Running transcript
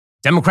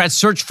Democrats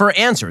search for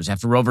answers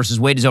after Roe v.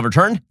 Wade is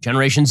overturned.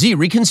 Generation Z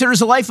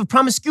reconsiders a life of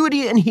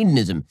promiscuity and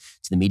hedonism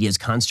to the media's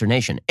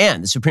consternation.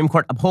 And the Supreme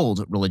Court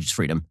upholds religious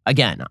freedom.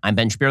 Again, I'm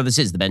Ben Shapiro. This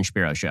is The Ben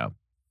Shapiro Show.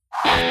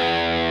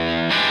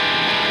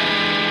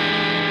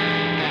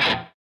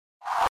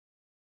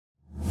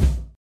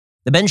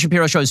 The Ben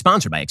Shapiro Show is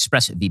sponsored by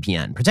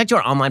ExpressVPN. Protect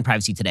your online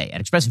privacy today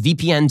at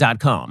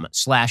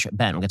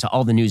expressvpn.com/Ben. We'll get to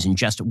all the news in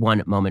just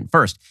one moment.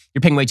 First,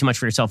 you're paying way too much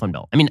for your cell phone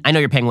bill. I mean, I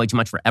know you're paying way too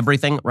much for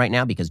everything right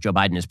now because Joe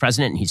Biden is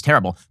president and he's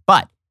terrible,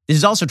 but this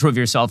is also true of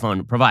your cell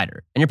phone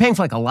provider. And you're paying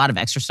for like a lot of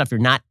extra stuff you're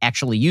not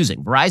actually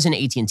using. Verizon,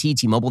 AT&T,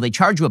 T-Mobile, they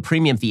charge you a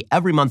premium fee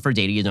every month for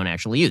data you don't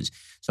actually use.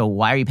 So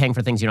why are you paying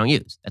for things you don't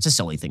use? That's a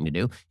silly thing to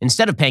do.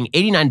 Instead of paying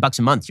 $89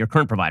 a month to your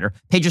current provider,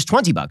 pay just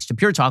 $20 to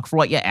Pure Talk for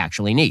what you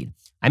actually need.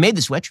 I made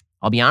the switch.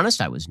 I'll be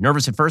honest, I was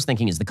nervous at first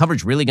thinking, is the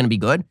coverage really going to be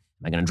good?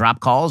 Am I going to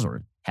drop calls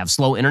or have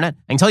slow internet?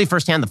 I can tell you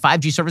firsthand the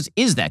 5G service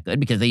is that good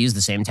because they use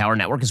the same tower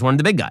network as one of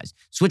the big guys.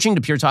 Switching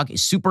to Pure Talk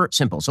is super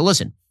simple. So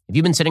listen, if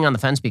you've been sitting on the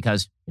fence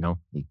because, the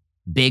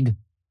big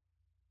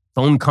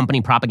phone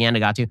company propaganda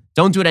got to you,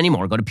 don't do it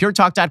anymore. Go to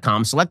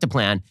puretalk.com, select a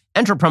plan,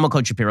 enter promo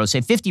code Shapiro,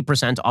 save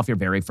 50% off your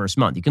very first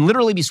month. You can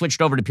literally be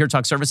switched over to Pure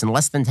Talk service in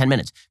less than 10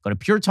 minutes. Go to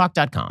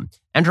puretalk.com,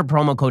 enter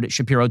promo code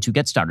Shapiro to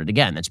get started.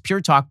 Again, that's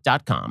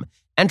puretalk.com.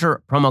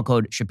 Enter promo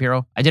code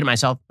Shapiro. I did it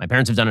myself. My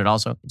parents have done it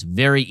also. It's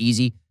very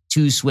easy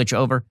to switch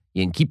over.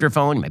 You can keep your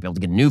phone. You might be able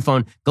to get a new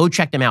phone. Go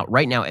check them out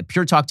right now at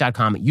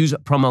puretalk.com. Use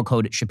promo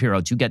code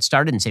Shapiro to get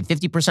started and save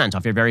 50%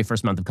 off your very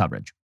first month of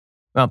coverage.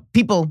 Well,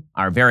 people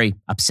are very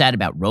upset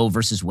about Roe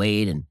versus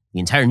Wade, and the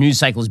entire news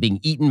cycle is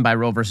being eaten by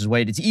Roe versus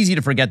Wade. It's easy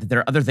to forget that there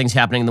are other things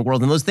happening in the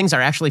world, and those things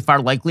are actually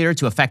far likelier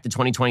to affect the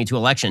 2022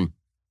 election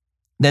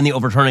than the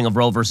overturning of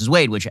Roe versus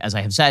Wade, which, as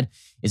I have said,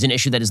 is an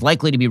issue that is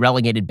likely to be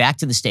relegated back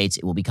to the states.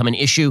 It will become an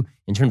issue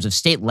in terms of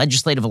state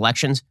legislative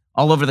elections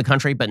all over the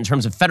country, but in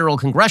terms of federal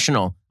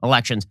congressional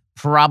elections,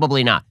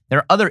 probably not. There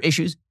are other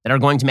issues that are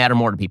going to matter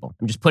more to people.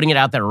 I'm just putting it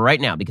out there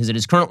right now because it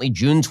is currently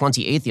June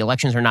 28th. The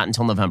elections are not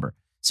until November.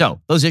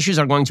 So those issues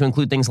are going to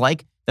include things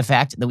like the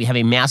fact that we have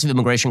a massive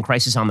immigration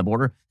crisis on the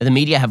border that the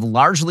media have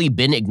largely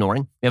been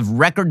ignoring. We have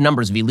record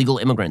numbers of illegal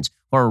immigrants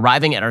who are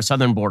arriving at our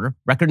southern border,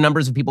 record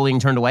numbers of people being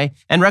turned away,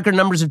 and record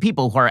numbers of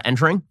people who are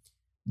entering.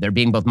 They're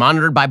being both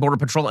monitored by Border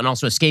Patrol and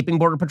also escaping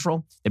Border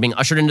Patrol. They're being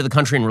ushered into the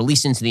country and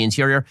released into the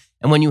interior.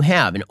 And when you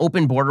have an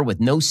open border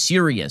with no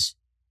serious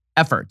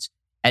efforts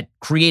at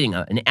creating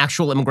an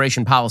actual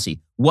immigration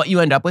policy, what you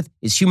end up with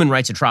is human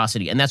rights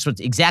atrocity. And that's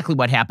exactly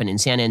what happened in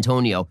San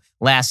Antonio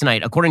last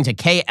night. According to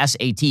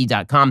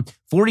KSAT.com,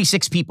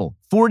 46 people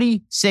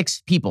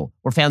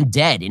were found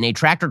dead in a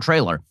tractor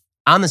trailer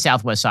on the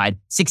southwest side.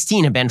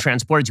 16 have been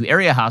transported to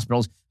area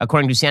hospitals,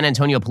 according to San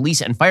Antonio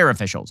police and fire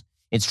officials.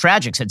 It's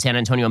tragic, said San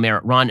Antonio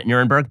Mayor Ron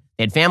Nirenberg.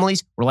 They had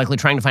families, were likely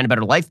trying to find a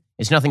better life.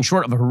 It's nothing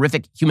short of a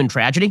horrific human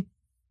tragedy.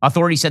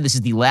 Authorities said this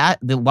is the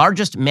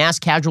largest mass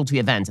casualty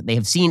event they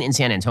have seen in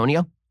San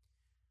Antonio.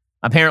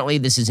 Apparently,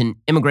 this is an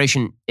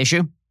immigration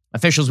issue.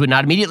 Officials would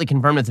not immediately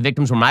confirm if the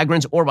victims were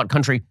migrants or what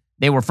country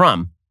they were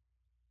from.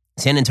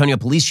 San Antonio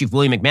Police Chief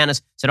William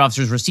McManus said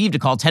officers received a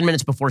call 10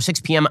 minutes before 6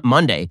 p.m.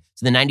 Monday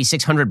to the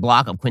 9600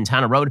 block of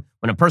Quintana Road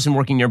when a person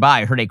working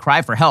nearby heard a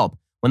cry for help.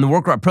 When the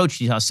worker approached,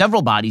 he saw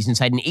several bodies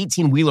inside an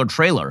 18-wheeler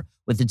trailer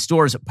with its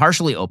doors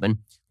partially open.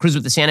 Crews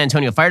with the San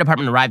Antonio Fire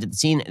Department arrived at the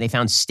scene, and they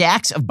found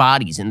stacks of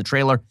bodies in the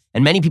trailer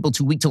and many people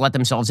too weak to let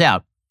themselves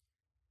out.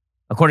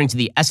 According to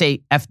the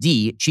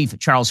SAFD Chief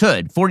Charles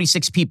Hood,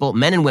 46 people,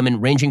 men and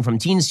women ranging from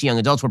teens to young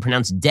adults, were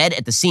pronounced dead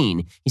at the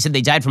scene. He said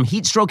they died from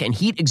heat stroke and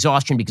heat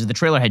exhaustion because the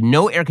trailer had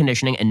no air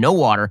conditioning and no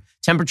water.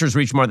 Temperatures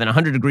reached more than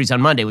 100 degrees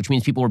on Monday, which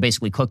means people were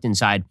basically cooked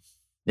inside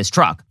this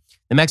truck.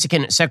 The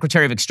Mexican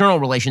Secretary of External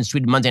Relations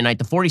tweeted Monday night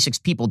the 46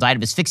 people died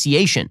of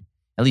asphyxiation.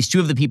 At least 2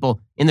 of the people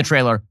in the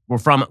trailer were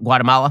from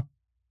Guatemala.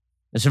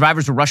 The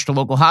survivors were rushed to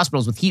local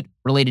hospitals with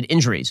heat-related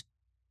injuries.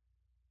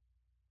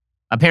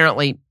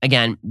 Apparently,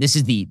 again, this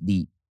is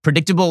the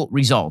predictable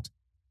result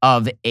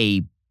of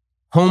a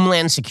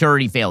homeland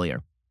security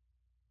failure.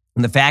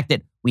 And the fact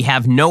that we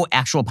have no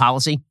actual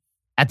policy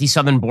at the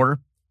southern border,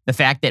 the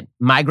fact that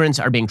migrants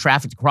are being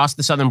trafficked across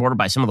the southern border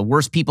by some of the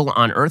worst people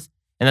on earth,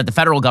 and that the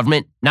federal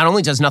government not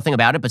only does nothing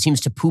about it, but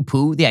seems to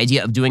poo-poo the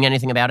idea of doing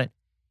anything about it,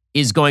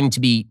 is going to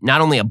be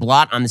not only a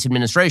blot on this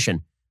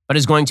administration, but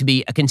is going to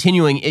be a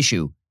continuing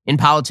issue in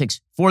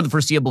politics for the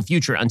foreseeable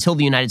future until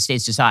the United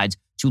States decides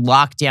to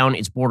lock down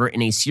its border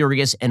in a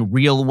serious and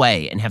real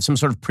way and have some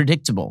sort of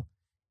predictable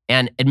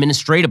and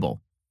administratable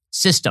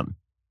system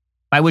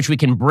by which we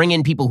can bring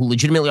in people who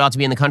legitimately ought to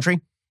be in the country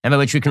and by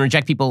which we can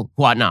reject people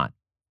who ought not.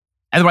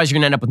 Otherwise, you're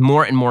going to end up with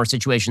more and more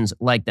situations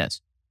like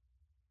this.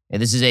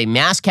 This is a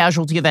mass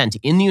casualty event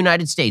in the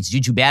United States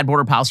due to bad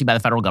border policy by the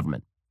federal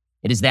government.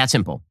 It is that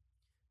simple.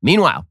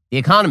 Meanwhile, the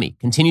economy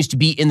continues to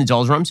be in the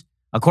doldrums.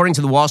 According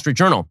to the Wall Street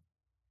Journal,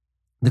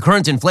 the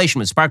current inflation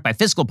was sparked by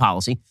fiscal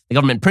policy. The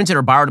government printed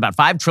or borrowed about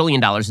 $5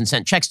 trillion and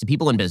sent checks to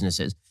people and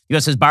businesses. The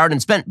U.S. has borrowed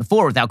and spent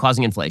before without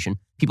causing inflation.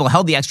 People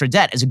held the extra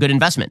debt as a good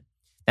investment.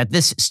 That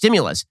this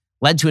stimulus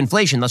led to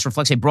inflation thus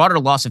reflects a broader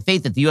loss of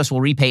faith that the U.S.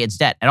 will repay its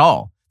debt at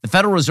all. The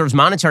Federal Reserve's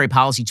monetary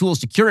policy tools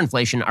to cure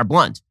inflation are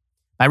blunt.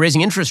 By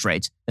raising interest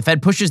rates, the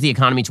Fed pushes the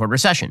economy toward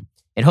recession.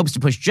 It hopes to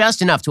push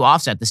just enough to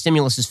offset the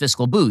stimulus's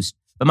fiscal boost,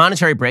 but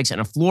monetary brakes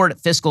and a floored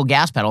fiscal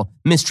gas pedal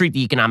mistreat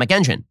the economic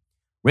engine.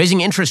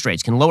 Raising interest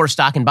rates can lower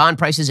stock and bond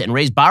prices and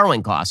raise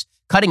borrowing costs,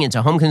 cutting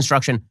into home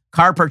construction,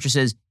 car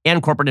purchases,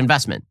 and corporate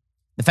investment.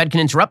 The Fed can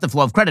interrupt the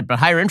flow of credit, but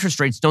higher interest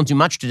rates don't do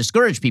much to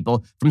discourage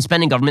people from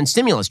spending government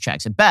stimulus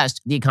checks. At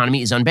best, the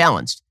economy is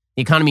unbalanced.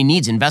 The economy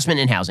needs investment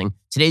in housing.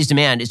 Today's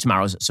demand is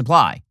tomorrow's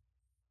supply.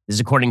 This is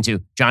according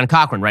to John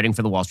Cochrane, writing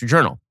for the Wall Street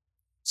Journal.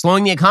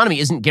 Slowing the economy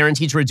isn't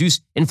guaranteed to reduce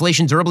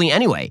inflation durably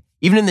anyway.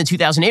 Even in the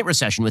 2008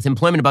 recession, with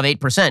employment above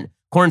 8%,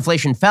 core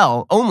inflation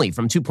fell only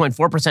from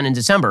 2.4% in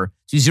December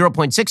to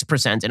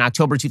 0.6% in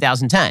October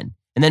 2010,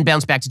 and then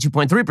bounced back to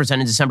 2.3%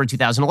 in December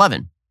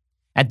 2011.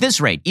 At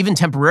this rate, even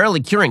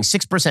temporarily curing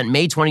 6%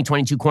 May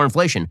 2022 core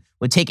inflation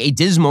would take a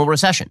dismal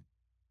recession.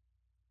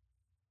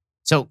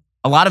 So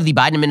a lot of the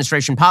Biden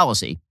administration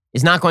policy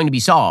is not going to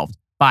be solved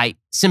by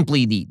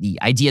simply the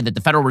idea that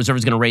the Federal Reserve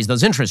is going to raise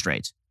those interest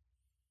rates.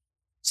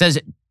 Says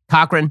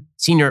Cochrane,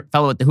 senior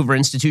fellow at the Hoover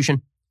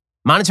Institution,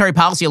 monetary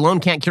policy alone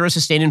can't cure a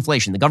sustained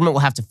inflation. The government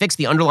will have to fix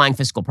the underlying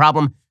fiscal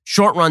problem.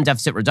 Short-run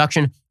deficit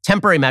reduction,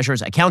 temporary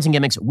measures, accounting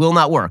gimmicks will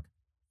not work.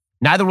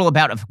 Neither will a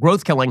bout of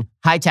growth-killing,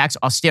 high-tax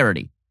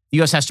austerity. The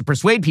U.S. has to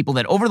persuade people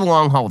that over the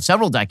long haul of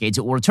several decades,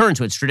 it will return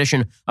to its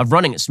tradition of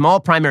running small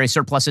primary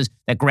surpluses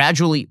that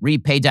gradually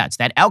repay debts.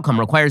 That outcome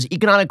requires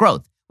economic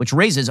growth, which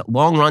raises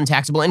long-run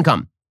taxable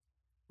income.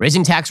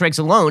 Raising tax rates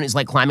alone is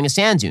like climbing a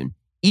sand dune.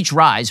 Each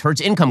rise hurts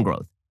income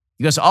growth.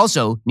 The U.S.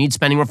 also needs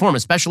spending reform,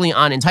 especially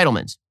on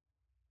entitlements.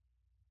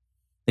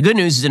 The good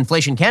news is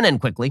inflation can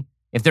end quickly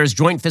if there is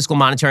joint fiscal,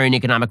 monetary, and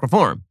economic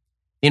reform.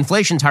 The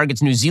inflation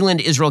targets New Zealand,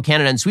 Israel,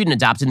 Canada, and Sweden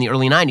adopted in the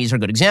early 90s are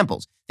good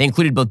examples. They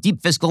included both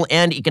deep fiscal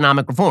and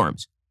economic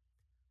reforms.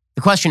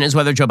 The question is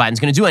whether Joe Biden's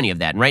going to do any of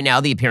that. And right now,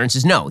 the appearance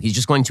is no. He's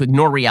just going to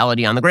ignore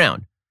reality on the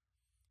ground.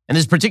 And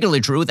this is particularly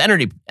true with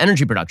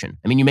energy production.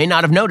 I mean, you may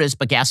not have noticed,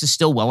 but gas is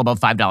still well above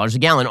 $5 a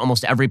gallon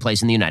almost every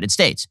place in the United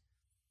States.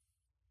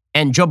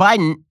 And Joe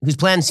Biden, whose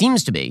plan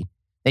seems to be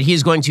that he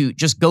is going to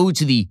just go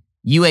to the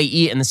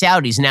UAE and the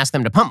Saudis and ask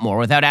them to pump more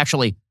without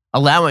actually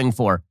allowing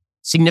for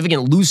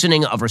significant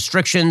loosening of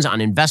restrictions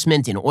on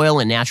investment in oil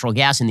and natural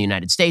gas in the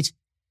United States.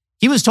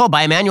 He was told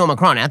by Emmanuel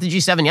Macron at the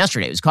G7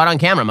 yesterday, it was caught on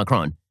camera,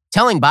 Macron,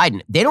 telling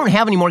Biden they don't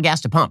have any more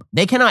gas to pump.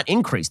 They cannot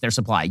increase their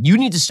supply. You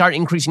need to start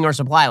increasing your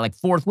supply like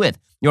forthwith.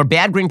 Your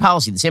bad green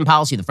policy, the same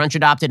policy the French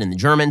adopted and the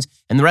Germans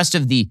and the rest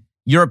of the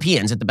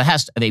Europeans at the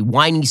behest of a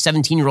whiny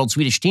 17-year-old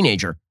Swedish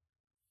teenager.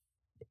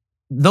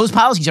 Those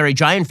policies are a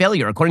giant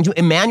failure, according to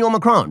Emmanuel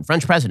Macron,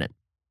 French president.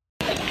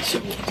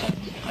 So,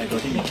 I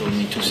got him, he told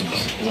me two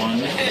things.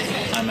 One,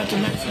 I'm at the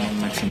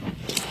maximum,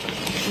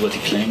 what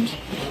he claimed,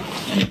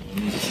 and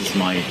this is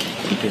my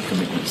complete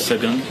commitment.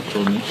 Second, he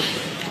told me,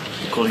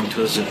 according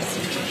to us,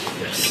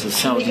 the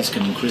Saudis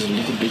can increase a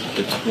little bit,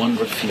 but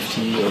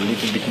 150 or a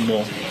little bit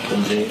more,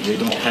 and they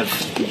don't have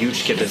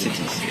huge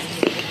capacities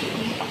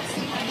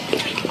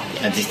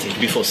at this stage,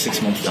 before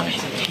 6 months time.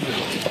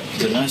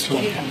 The last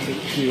one, the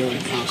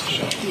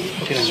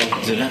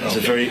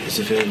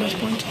very last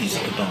point is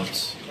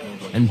about...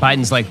 And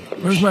Biden's like,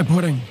 where's my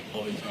pudding?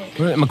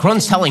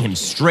 Macron's telling him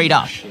straight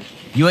up,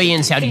 UAE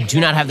and Saudi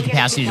do not have the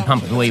capacity to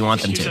pump the way you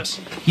want them to.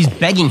 He's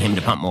begging him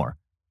to pump more.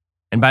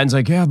 And Biden's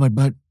like, yeah,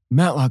 but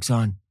Matlock's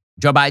on.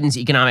 Joe Biden's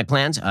economic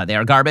plans, they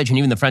are garbage, and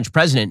even the French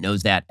president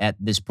knows that at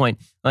this point.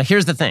 Well,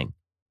 here's the thing.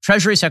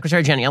 Treasury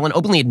Secretary Janet Yellen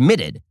openly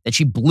admitted that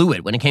she blew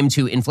it when it came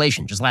to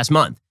inflation just last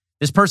month.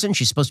 This person,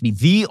 she's supposed to be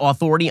the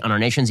authority on our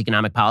nation's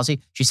economic policy.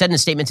 She said in a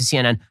statement to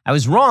CNN, I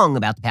was wrong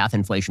about the path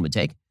inflation would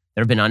take.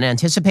 There have been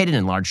unanticipated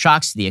and large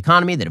shocks to the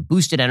economy that have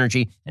boosted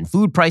energy and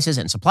food prices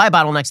and supply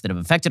bottlenecks that have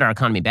affected our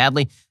economy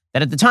badly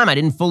that at the time I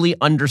didn't fully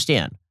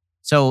understand.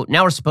 So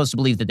now we're supposed to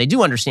believe that they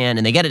do understand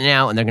and they get it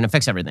now and they're going to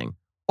fix everything.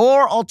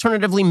 Or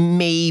alternatively,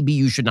 maybe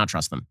you should not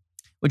trust them.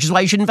 Which is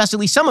why you should invest at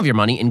least some of your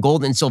money in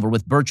gold and silver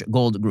with Birch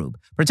Gold Group.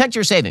 Protect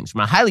your savings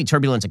from a highly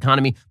turbulent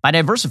economy by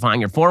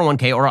diversifying your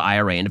 401k or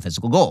IRA into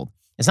physical gold.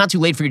 It's not too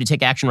late for you to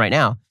take action right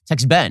now.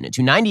 Text BEN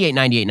to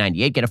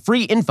 989898. Get a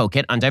free info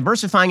kit on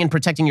diversifying and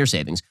protecting your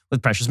savings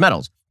with precious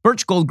metals.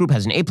 Birch Gold Group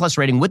has an A+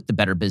 rating with the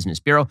Better Business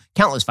Bureau,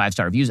 countless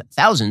 5-star reviews,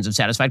 thousands of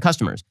satisfied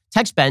customers.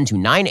 Text BEN to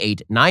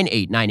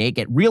 989898.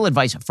 Get real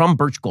advice from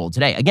Birch Gold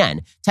today.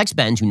 Again, text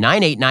BEN to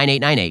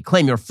 989898.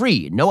 Claim your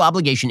free, no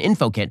obligation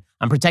info kit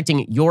on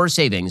protecting your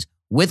savings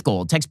with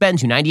gold. Text BEN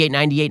to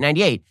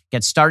 989898.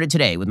 Get started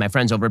today with my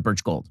friends over at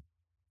Birch Gold.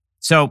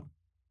 So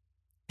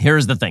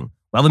here's the thing.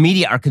 While the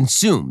media are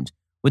consumed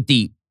with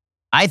the,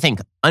 I think,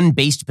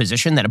 unbased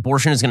position that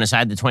abortion is going to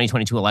decide the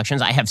 2022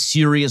 elections, I have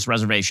serious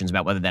reservations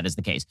about whether that is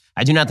the case.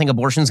 I do not think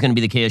abortion is going to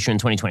be the key issue in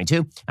 2022.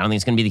 I don't think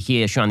it's going to be the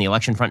key issue on the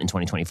election front in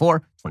 2024,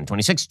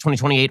 2026,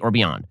 2028, or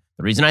beyond.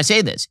 The reason I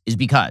say this is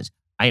because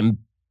I am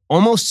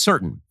almost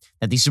certain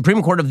that the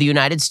Supreme Court of the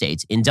United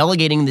States, in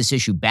delegating this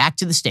issue back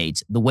to the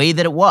states the way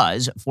that it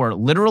was for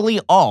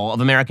literally all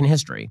of American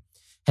history,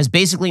 has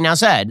basically now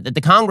said that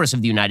the Congress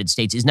of the United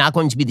States is not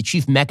going to be the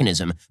chief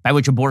mechanism by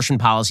which abortion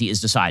policy is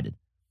decided.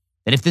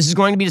 that if this is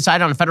going to be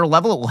decided on a federal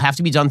level, it will have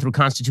to be done through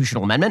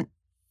constitutional amendment.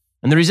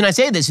 And the reason I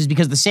say this is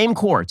because the same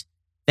court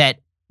that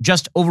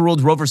just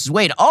overruled Roe versus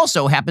Wade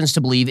also happens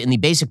to believe in the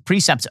basic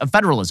precepts of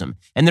federalism.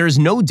 And there is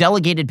no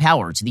delegated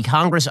power to the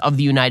Congress of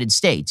the United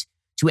States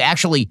to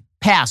actually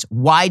pass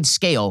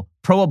wide-scale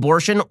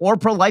pro-abortion or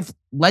pro-life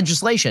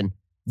legislation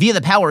via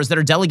the powers that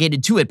are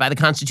delegated to it by the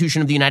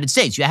Constitution of the United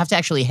States. You have to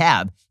actually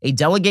have a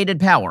delegated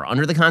power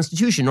under the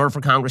Constitution in order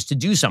for Congress to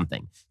do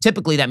something.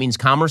 Typically, that means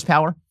commerce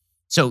power.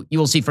 So you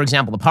will see, for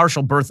example, the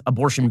Partial Birth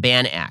Abortion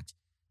Ban Act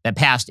that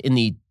passed in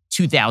the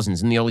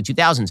 2000s, in the early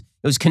 2000s. It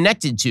was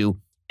connected to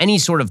any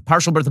sort of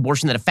partial birth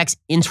abortion that affects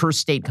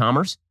interstate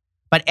commerce.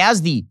 But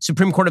as the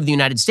Supreme Court of the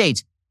United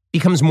States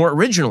becomes more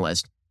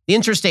originalist, the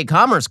Interstate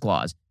Commerce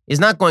Clause is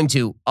not going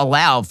to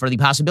allow for the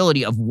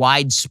possibility of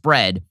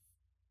widespread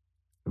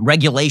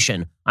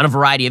regulation on a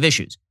variety of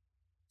issues.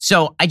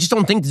 So I just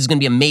don't think this is going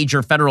to be a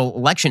major federal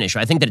election issue.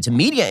 I think that it's a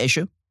media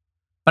issue,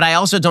 but I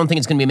also don't think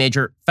it's going to be a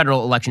major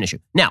federal election issue.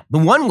 Now, the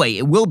one way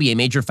it will be a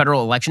major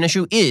federal election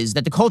issue is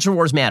that the culture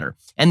wars matter,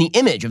 and the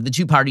image of the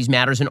two parties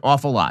matters an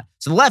awful lot.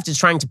 So the left is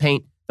trying to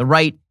paint the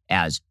right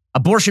as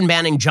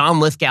abortion-banning John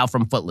Lithgow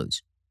from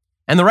Footloose,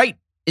 and the right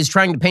is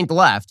trying to paint the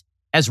left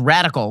as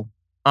radical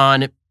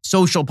on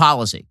social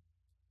policy.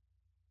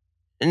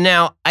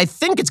 Now, I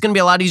think it's going to be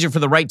a lot easier for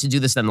the right to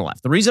do this than the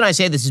left. The reason I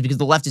say this is because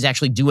the left is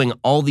actually doing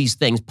all these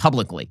things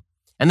publicly,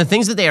 and the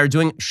things that they are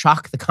doing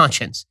shock the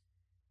conscience.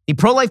 The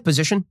pro-life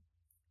position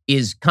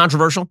is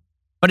controversial,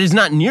 but it is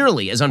not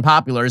nearly as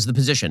unpopular as the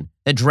position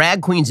that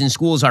drag queens in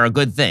schools are a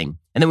good thing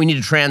and that we need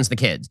to trans the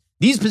kids.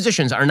 These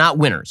positions are not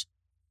winners.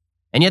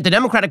 And yet the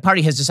Democratic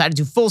Party has decided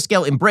to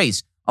full-scale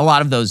embrace a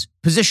lot of those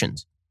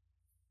positions.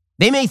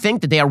 They may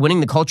think that they are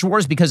winning the culture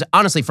wars because,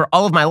 honestly, for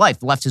all of my life,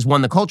 the left has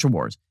won the culture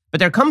wars. But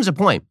there comes a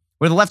point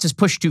where the left has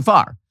pushed too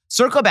far.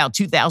 Circa about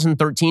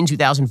 2013,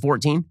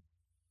 2014,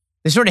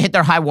 they sort of hit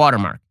their high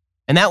watermark.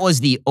 And that was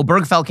the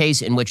Obergefell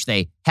case in which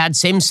they had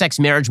same-sex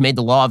marriage made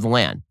the law of the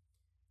land.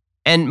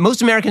 And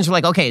most Americans were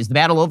like, okay, is the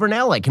battle over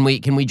now? Like, can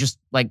we just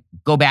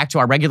go back to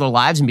our regular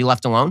lives and be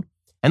left alone?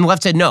 And the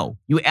left said, no,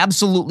 you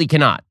absolutely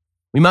cannot.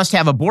 We must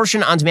have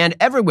abortion on demand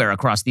everywhere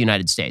across the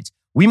United States.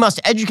 We must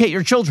educate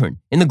your children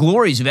in the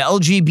glories of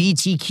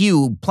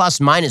LGBTQ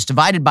plus minus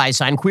divided by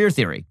sign queer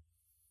theory.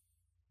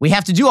 We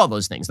have to do all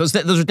those things. Those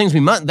are things we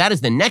must. That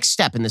is the next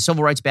step in the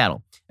civil rights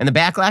battle. And the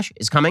backlash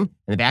is coming,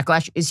 and the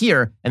backlash is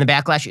here, and the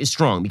backlash is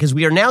strong because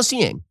we are now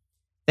seeing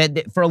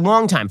that for a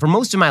long time, for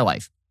most of my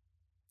life,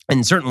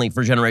 and certainly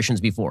for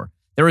generations before,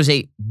 there was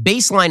a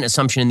baseline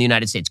assumption in the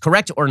United States,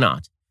 correct or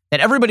not,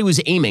 that everybody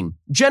was aiming,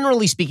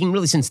 generally speaking,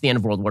 really since the end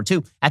of World War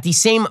II, at the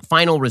same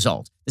final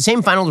result. The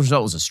same final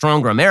result was a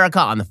stronger America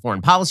on the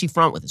foreign policy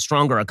front, with a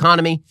stronger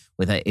economy,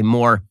 with a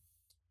more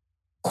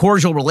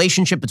cordial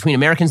relationship between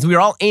Americans. We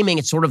were all aiming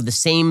at sort of the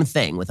same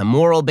thing with a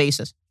moral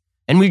basis.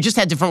 And we just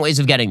had different ways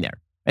of getting there.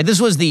 Right?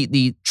 This was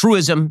the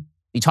truism,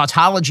 the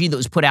tautology that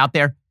was put out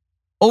there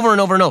over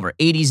and over and over,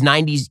 80s,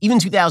 90s, even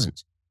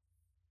 2000s.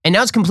 And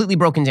now it's completely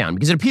broken down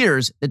because it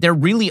appears that there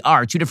really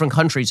are two different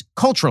countries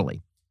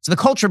culturally. So the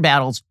culture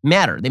battles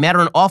matter. They matter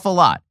an awful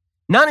lot.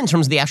 Not in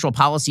terms of the actual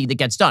policy that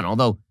gets done,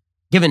 although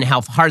given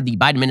how hard the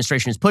Biden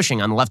administration is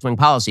pushing on the left-wing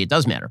policy, it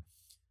does matter.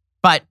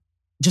 But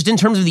just in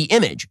terms of the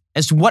image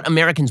as to what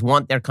Americans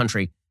want their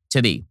country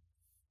to be.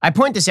 I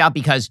point this out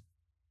because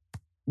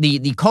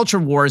the culture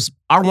wars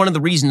are one of the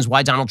reasons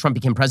why Donald Trump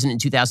became president in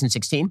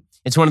 2016.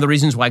 It's one of the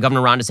reasons why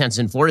Governor Ron DeSantis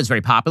in Florida is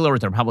very popular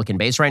with the Republican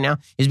base right now,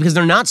 is because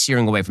they're not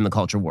steering away from the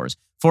culture wars.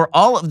 For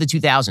all of the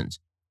 2000s,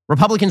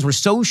 Republicans were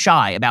so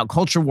shy about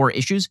culture war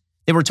issues,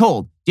 they were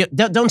told,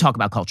 don't talk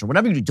about culture.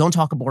 Whatever you do, don't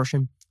talk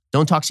abortion.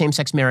 Don't talk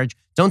same-sex marriage.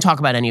 Don't talk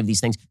about any of these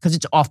things because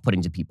it's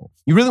off-putting to people.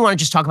 You really want to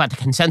just talk about the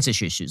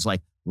consensus issues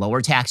like lower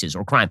taxes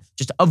or crime.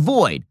 Just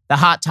avoid the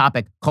hot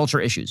topic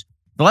culture issues.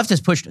 The left has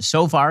pushed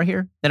so far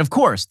here that, of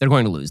course, they're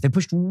going to lose. They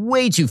pushed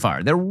way too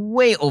far. They're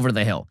way over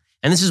the hill.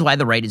 And this is why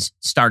the right is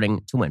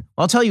starting to win.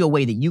 Well, I'll tell you a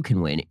way that you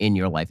can win in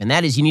your life, and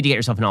that is you need to get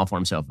yourself an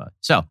all-form sofa.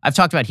 So I've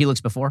talked about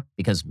Helix before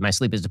because my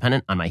sleep is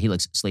dependent on my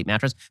Helix sleep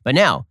mattress. But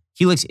now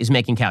Helix is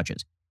making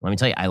couches. Let me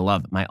tell you, I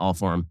love my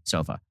all-form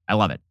sofa. I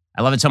love it.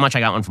 I love it so much, I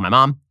got one for my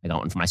mom. I got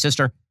one for my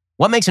sister.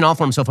 What makes an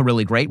all-form sofa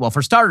really great? Well,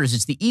 for starters,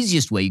 it's the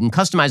easiest way you can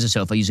customize a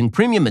sofa using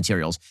premium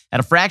materials at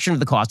a fraction of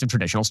the cost of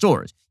traditional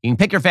stores. You can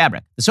pick your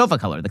fabric, the sofa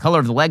color, the color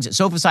of the legs,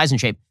 sofa size and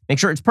shape. Make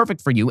sure it's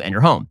perfect for you and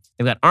your home.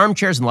 They've got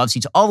armchairs and love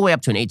seats all the way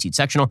up to an 8-seat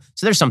sectional,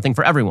 so there's something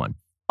for everyone.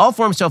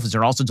 All-form sofas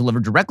are also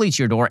delivered directly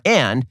to your door,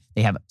 and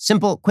they have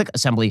simple, quick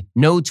assembly,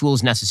 no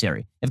tools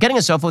necessary. If getting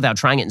a sofa without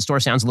trying it in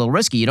store sounds a little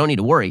risky, you don't need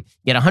to worry. You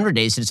get 100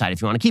 days to decide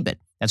if you want to keep it.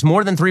 That's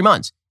more than 3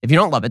 months. If you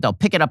don't love it, they'll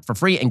pick it up for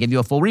free and give you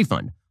a full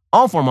refund.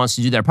 Allform wants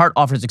to do their part,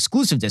 offers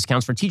exclusive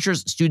discounts for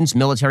teachers, students,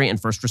 military,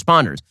 and first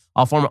responders.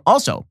 Allform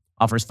also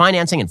offers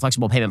financing and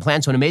flexible payment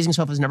plans, so an amazing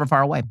sofa is never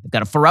far away. They've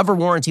got a forever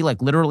warranty,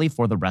 like literally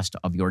for the rest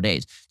of your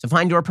days. To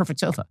find your perfect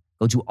sofa,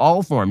 go to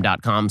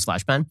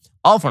allform.com/Ben.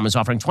 Allform is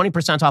offering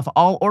 20% off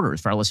all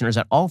orders for our listeners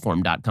at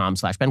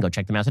allform.com/Ben. Go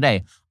check them out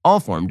today.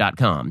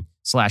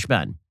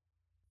 Allform.com/Ben.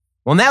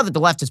 Well, now that the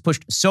left has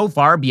pushed so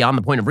far beyond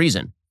the point of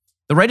reason,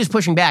 The right is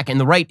pushing back, and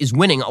the right is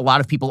winning a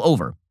lot of people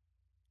over.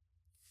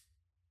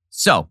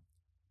 So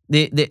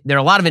there are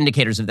a lot of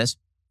indicators of this.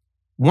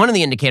 One of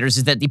the indicators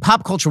is that the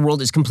pop culture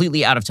world is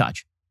completely out of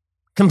touch.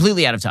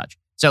 Completely out of touch.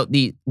 So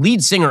the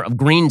lead singer of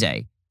Green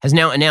Day has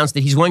now announced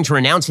that he's going to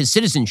renounce his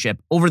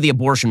citizenship over the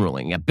abortion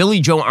ruling. You got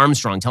Billy Joe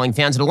Armstrong telling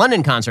fans at a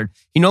London concert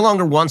he no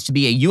longer wants to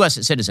be a U.S.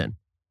 citizen.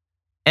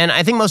 And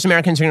I think most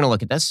Americans are going to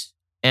look at this,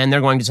 and they're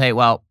going to say,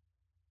 well,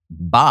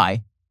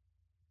 bye.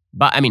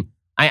 But I mean,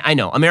 I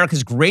know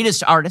America's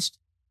greatest artist,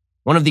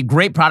 one of the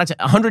great products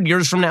 100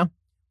 years from now,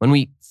 when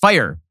we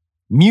fire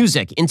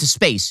music into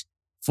space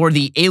for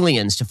the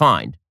aliens to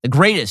find, the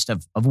greatest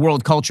of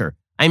world culture,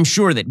 I'm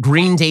sure that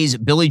Green Day's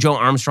Billy Joe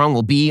Armstrong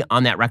will be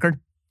on that record.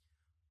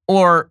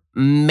 Or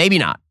maybe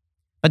not.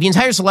 But the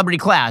entire celebrity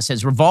class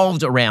has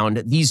revolved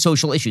around these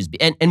social issues.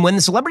 And when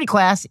the celebrity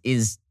class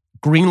is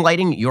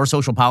greenlighting your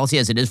social policy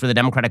as it is for the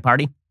Democratic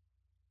Party,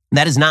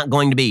 that is not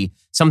going to be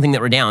something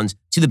that redounds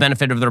to the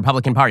benefit of the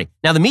Republican Party.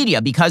 Now, the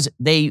media, because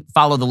they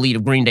follow the lead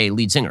of Green Day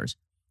lead singers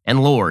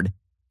and Lorde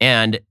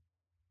and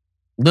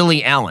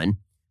Lily Allen,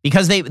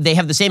 because they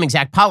have the same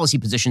exact policy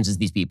positions as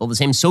these people, the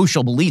same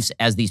social beliefs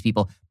as these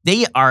people,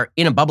 they are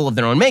in a bubble of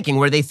their own making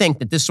where they think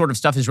that this sort of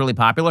stuff is really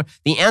popular.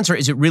 The answer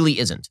is it really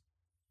isn't.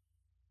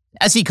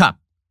 S.E. Cupp,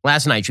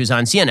 last night, she was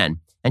on CNN,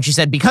 and she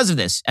said because of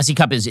this, S.E.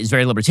 Cupp is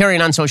very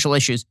libertarian on social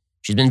issues.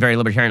 She's been very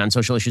libertarian on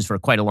social issues for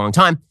quite a long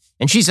time.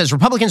 And she says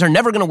Republicans are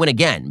never going to win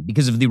again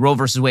because of the Roe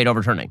versus Wade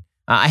overturning.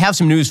 I have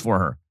some news for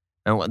her.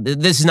 Now,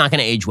 this is not going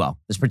to age well,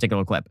 this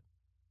particular clip.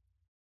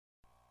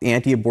 The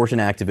anti-abortion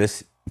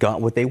activists got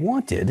what they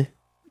wanted,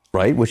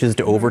 right, which is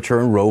to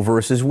overturn Roe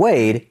versus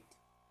Wade.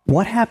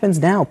 What happens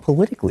now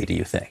politically, do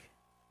you think?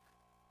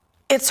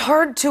 It's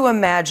hard to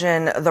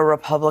imagine the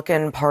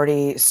Republican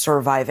Party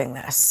surviving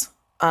this.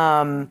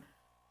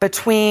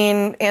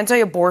 Between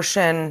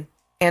anti-abortion,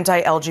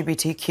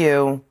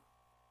 anti-LGBTQ,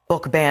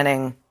 book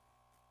banning,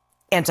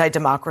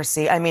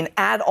 anti-democracy, I mean,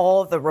 add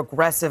all the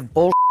regressive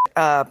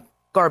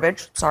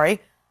garbage,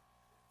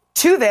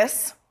 to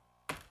this.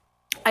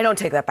 I don't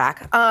take that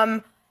back.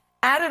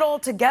 Add it all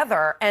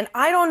together, and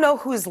I don't know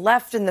who's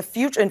left in the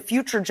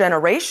future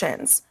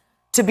generations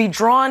to be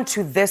drawn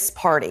to this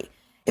party.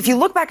 If you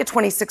look back at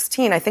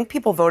 2016, I think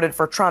people voted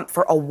for Trump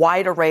for a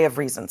wide array of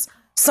reasons.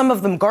 Some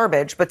of them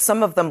garbage, but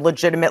some of them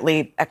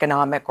legitimately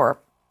economic or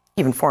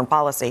even foreign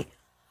policy.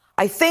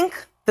 I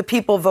think the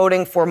people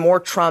voting for more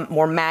Trump,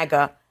 more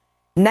MAGA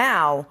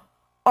now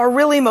are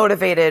really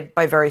motivated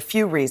by very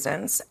few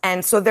reasons.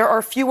 And so there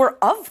are fewer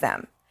of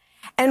them.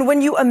 And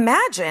when you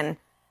imagine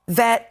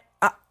that,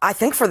 I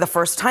think for the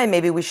first time,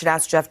 maybe we should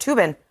ask Jeff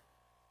Toobin,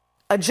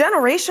 a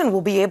generation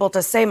will be able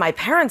to say, my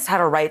parents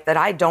had a right that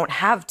I don't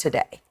have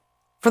today.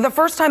 For the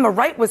first time, a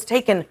right was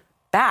taken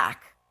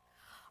back.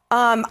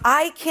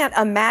 I can't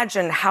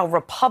imagine how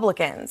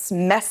Republicans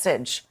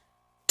message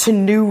to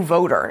new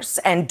voters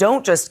and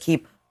don't just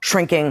keep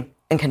shrinking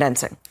and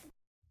condensing.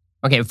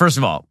 Okay, first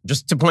of all,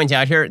 just to point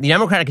out here, the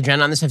Democratic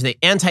agenda on this is the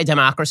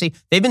anti-democracy.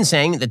 They've been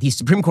saying that the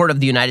Supreme Court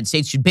of the United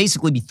States should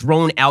basically be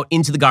thrown out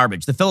into the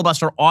garbage. The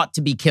filibuster ought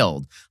to be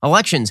killed.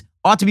 Elections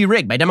ought to be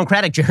rigged by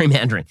Democratic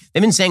gerrymandering.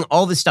 They've been saying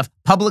all this stuff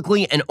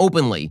publicly and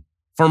openly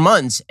for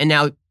months and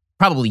now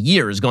probably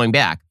years going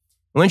back.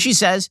 When she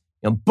says,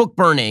 book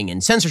burning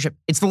and censorship,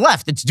 it's the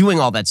left that's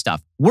doing all that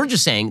stuff. We're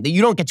just saying that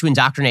you don't get to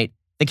indoctrinate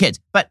the kids.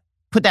 But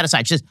put that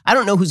aside. She says, I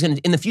don't know who's going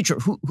to, in the future,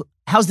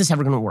 how's this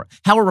ever going to work?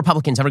 How are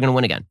Republicans ever going to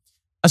win again?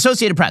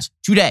 Associated Press,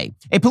 today,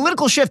 a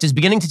political shift is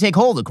beginning to take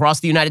hold across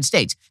the United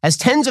States as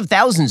tens of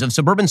thousands of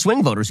suburban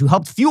swing voters who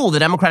helped fuel the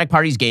Democratic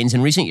Party's gains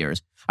in recent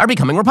years are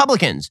becoming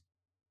Republicans.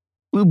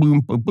 Boom, boom,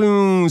 boom,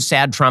 boom.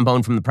 Sad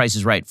trombone from The Price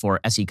is Right for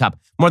S.E. Cupp.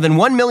 More than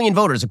 1 million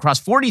voters across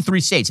 43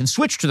 states have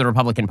switched to the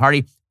Republican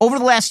Party over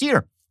the last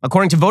year,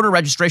 according to voter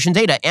registration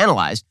data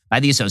analyzed by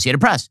the Associated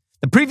Press.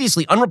 The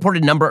previously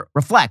unreported number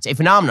reflects a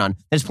phenomenon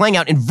that is playing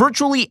out in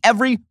virtually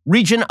every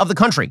region of the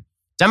country.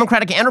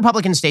 Democratic and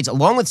Republican states,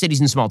 along with cities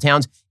and small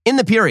towns, in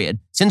the period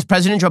since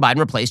President Joe Biden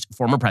replaced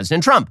former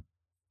President Trump.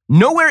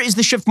 Nowhere is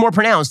the shift more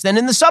pronounced than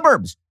in the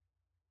suburbs.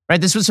 Right?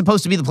 This was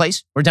supposed to be the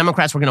place where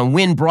Democrats were going to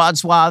win broad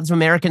swaths of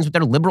Americans with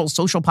their liberal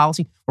social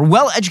policy, where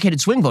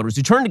well-educated swing voters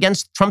who turned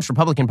against Trump's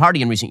Republican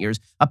Party in recent years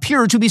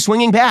appear to be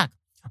swinging back.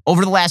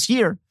 Over the last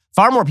year,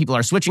 far more people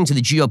are switching to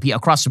the GOP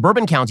across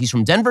suburban counties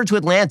from Denver to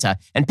Atlanta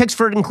and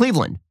Pittsburgh and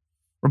Cleveland.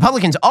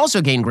 Republicans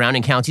also gained ground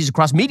in counties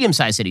across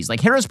medium-sized cities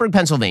like Harrisburg,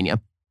 Pennsylvania,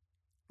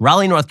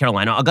 Raleigh, North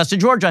Carolina, Augusta,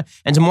 Georgia,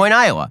 and Des Moines,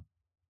 Iowa.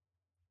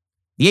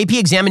 The AP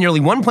examined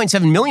nearly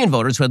 1.7 million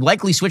voters who had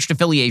likely switched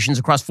affiliations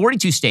across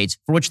 42 states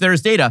for which there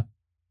is data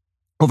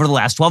over the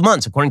last 12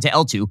 months, according to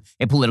L2,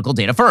 a political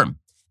data firm.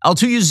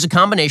 L2 uses a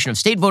combination of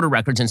state voter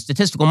records and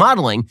statistical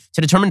modeling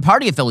to determine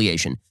party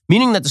affiliation,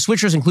 meaning that the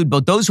switchers include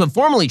both those who have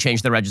formally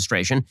changed their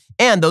registration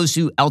and those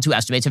who L2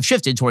 estimates have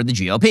shifted toward the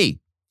GOP.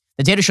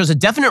 The data shows a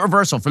definite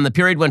reversal from the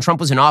period when Trump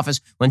was in office,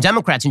 when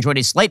Democrats enjoyed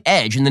a slight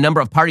edge in the number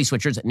of party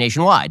switchers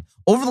nationwide.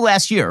 Over the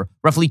last year,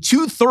 roughly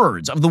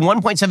 2/3 of the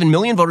 1.7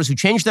 million voters who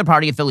changed their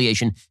party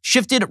affiliation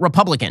shifted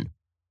Republican.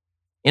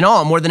 In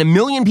all, more than 1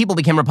 million people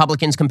became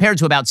Republicans compared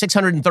to about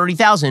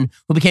 630,000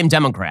 who became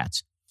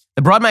Democrats.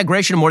 The broad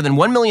migration of more than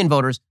 1 million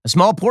voters, a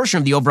small portion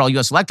of the overall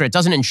U.S. electorate,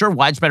 doesn't ensure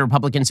widespread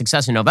Republican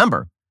success in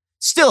November.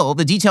 Still,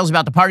 the details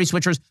about the party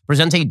switchers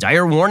present a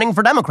dire warning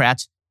for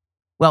Democrats.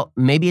 Well,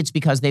 maybe it's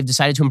because they've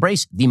decided to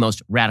embrace the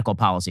most radical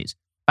policies.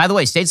 By the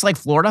way, states like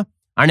Florida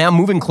are now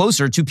moving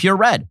closer to pure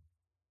red.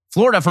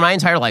 Florida, for my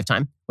entire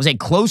lifetime, was a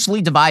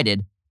closely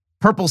divided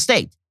purple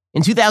state.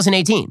 In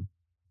 2018,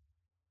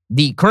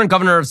 the current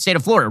governor of the state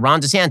of Florida,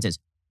 Ron DeSantis,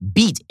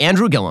 beat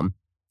Andrew Gillum,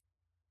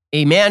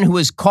 a man who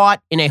was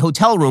caught in a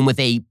hotel room with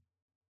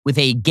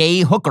a gay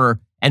hooker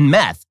and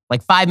meth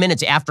like 5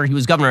 minutes after he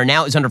was governor and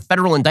now is under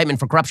federal indictment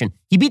for corruption.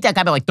 He beat that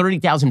guy by like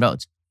 30,000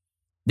 votes.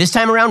 This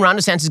time around, Ron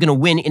DeSantis is going to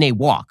win in a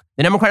walk.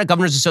 The Democratic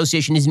Governors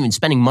Association isn't even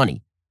spending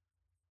money.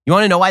 You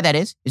want to know why that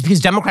is? It's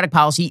because Democratic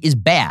policy is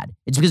bad.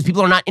 It's because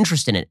people are not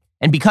interested in it.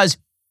 And because,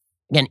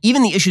 again,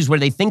 even the issues where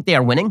they think they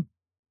are winning,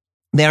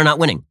 they are not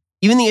winning.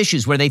 Even the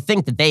issues where they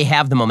think that they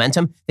have the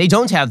momentum, they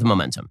don't have the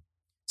momentum.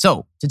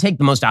 So, to take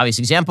the most obvious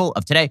example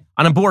of today,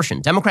 on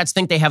abortion, Democrats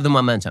think they have the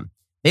momentum.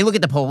 They look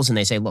at the polls and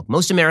they say, look,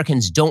 most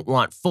Americans don't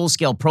want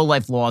full-scale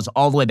pro-life laws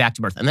all the way back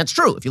to birth. And that's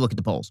true if you look at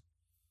the polls.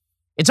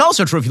 It's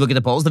also true if you look at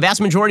the polls. The vast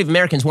majority of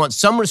Americans want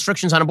some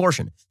restrictions on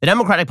abortion. The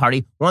Democratic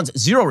Party wants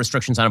zero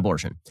restrictions on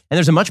abortion. And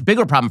there's a much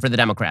bigger problem for the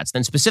Democrats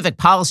than specific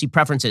policy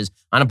preferences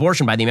on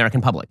abortion by the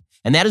American public.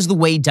 And that is the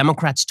way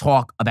Democrats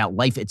talk about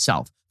life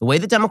itself. The way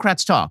that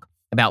Democrats talk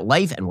about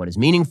life and what is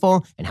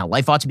meaningful and how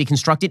life ought to be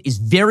constructed is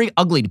very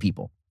ugly to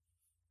people.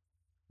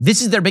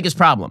 This is their biggest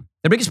problem.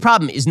 Their biggest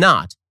problem is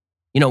not,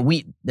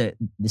 the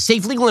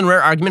safe, legal, and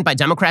rare argument by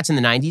Democrats in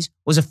the 90s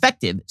was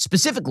effective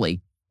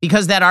specifically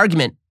because that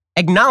argument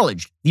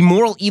acknowledged the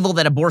moral evil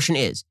that abortion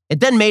is. It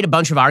then made a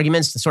bunch of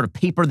arguments to sort of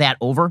paper that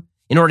over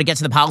in order to get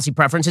to the policy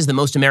preferences that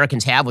most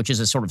Americans have, which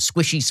is a sort of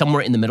squishy,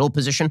 somewhere in the middle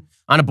position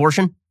on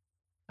abortion.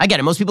 I get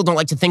it. Most people don't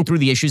like to think through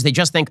the issues. They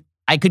just think,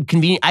 I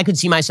could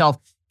see myself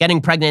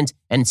getting pregnant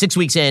and 6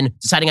 weeks in,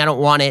 deciding I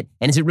don't want it,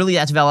 and is it really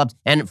that developed?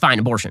 And fine,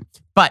 abortion.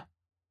 But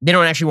they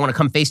don't actually want to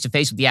come face to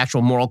face with the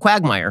actual moral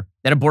quagmire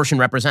that abortion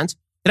represents.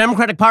 The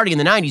Democratic Party in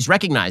the 90s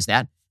recognized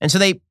that, and so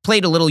they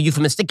played a little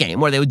euphemistic game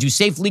where they would do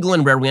safe, legal,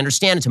 and rare. We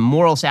understand it's a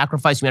moral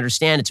sacrifice. We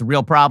understand it's a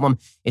real problem.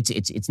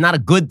 It's not a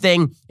good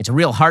thing. It's a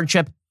real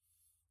hardship,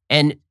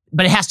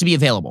 but it has to be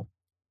available.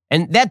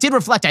 And that did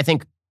reflect, I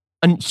think,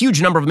 a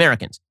huge number of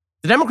Americans.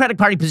 The Democratic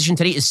Party position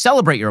today is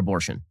celebrate your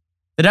abortion.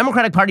 The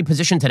Democratic Party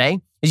position today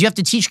is you have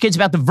to teach kids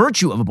about the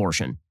virtue of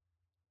abortion.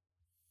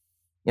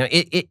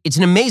 It's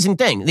an amazing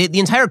thing. The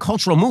entire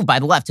cultural move by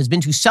the left has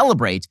been to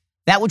celebrate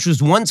that which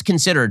was once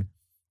considered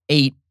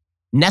a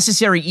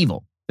necessary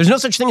evil. There's no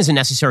such thing as a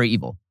necessary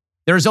evil.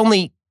 There is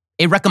only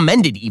a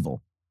recommended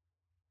evil.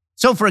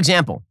 So, for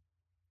example,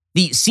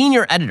 the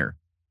senior editor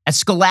at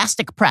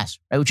Scholastic Press,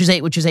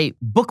 right, which is a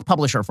book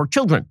publisher for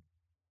children,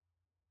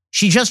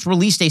 she just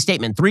released a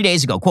statement 3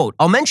 days ago, quote,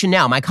 "I'll mention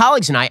now, my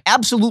colleagues and I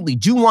absolutely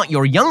do want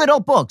your young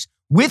adult books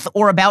with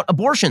or about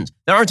abortions.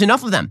 There aren't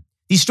enough of them.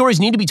 These stories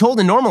need to be told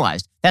and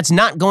normalized. That's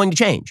not going to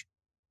change."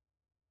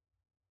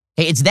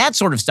 Hey, it's that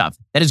sort of stuff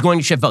that is going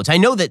to shift votes. I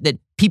know that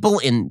people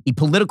in the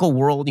political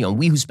world,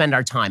 we who spend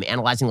our time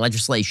analyzing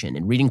legislation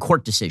and reading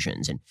court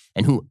decisions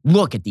and who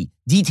look at the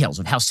details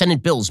of how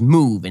Senate bills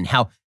move and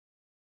how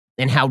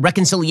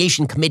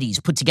reconciliation committees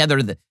put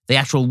together the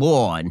actual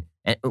law, and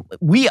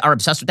we are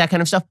obsessed with that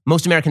kind of stuff.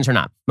 Most Americans are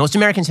not. Most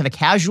Americans have a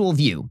casual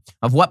view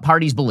of what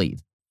parties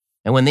believe.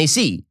 And when they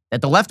see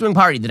that the left-wing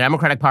party, the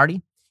Democratic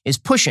Party, is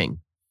pushing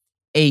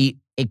a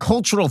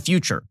cultural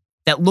future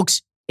that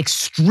looks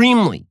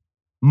extremely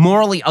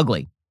morally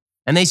ugly,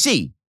 and they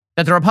see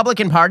that the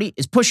Republican Party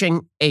is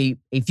pushing a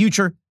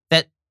future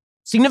that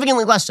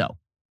significantly less so,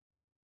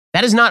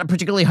 that is not a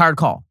particularly hard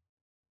call.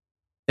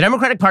 The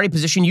Democratic Party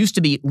position used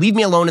to be, leave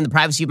me alone in the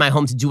privacy of my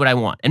home to do what I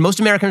want. And most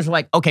Americans were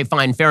like, okay,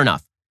 fine, fair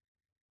enough.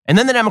 And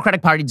then the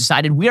Democratic Party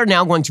decided we are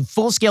now going to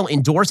full-scale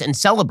endorse and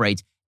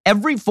celebrate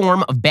every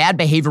form of bad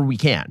behavior we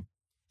can.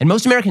 And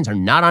most Americans are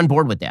not on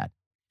board with that.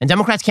 And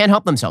Democrats can't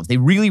help themselves. They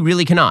really,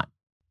 really cannot.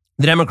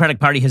 The Democratic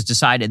Party has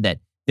decided that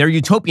their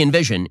utopian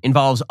vision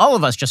involves all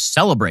of us just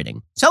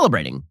celebrating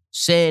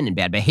sin and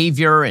bad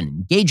behavior and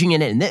engaging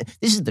in it. And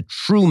this is the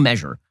true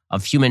measure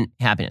of human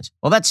happiness.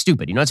 Well, that's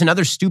stupid. It's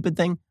another stupid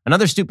thing.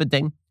 Another stupid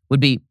thing would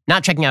be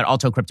not checking out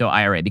Alto Crypto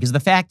IRA, because the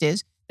fact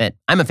is that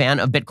I'm a fan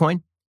of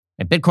Bitcoin,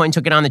 and Bitcoin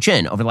took it on the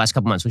chin over the last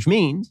couple months, which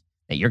means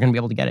that you're going to be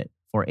able to get it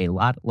for a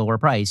lot lower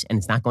price, and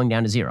it's not going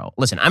down to zero.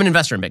 Listen, I'm an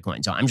investor in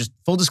Bitcoin, so I'm just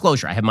full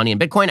disclosure. I have money in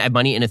Bitcoin. I have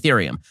money in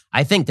Ethereum.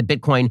 I think that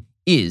Bitcoin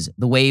is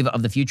the wave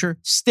of the future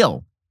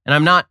still. And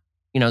I'm not,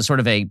 sort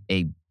of a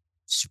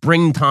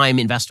springtime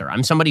investor.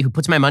 I'm somebody who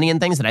puts my money in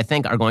things that I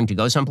think are going to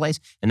go someplace,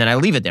 and then I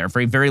leave it there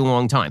for a very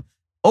long time.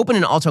 Open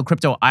an Alto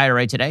Crypto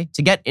IRA today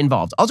to get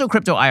involved. Alto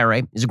Crypto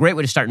IRA is a great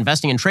way to start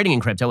investing and trading in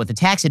crypto with a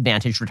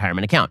tax-advantaged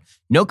retirement account.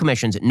 No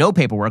commissions, no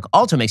paperwork.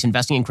 Alto makes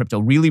investing in crypto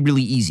really,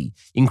 really easy.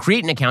 You can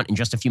create an account in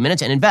just a few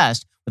minutes and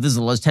invest with as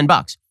little as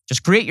 $10.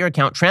 Just create your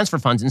account, transfer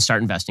funds, and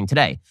start investing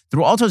today.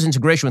 Through Alto's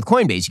integration with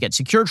Coinbase, you get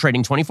secure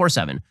trading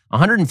 24/7,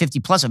 150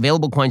 plus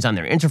available coins on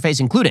their interface,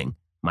 including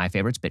my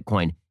favorites,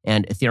 Bitcoin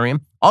and Ethereum.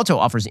 Alto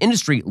offers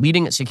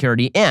industry-leading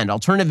security and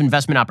alternative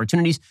investment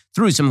opportunities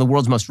through some of the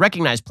world's most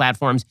recognized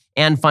platforms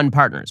and fund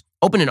partners.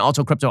 Open an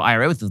Alto Crypto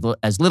IRA with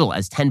as little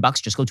as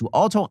 $10. Just go to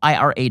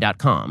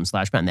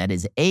altoira.com/Ben. That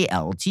is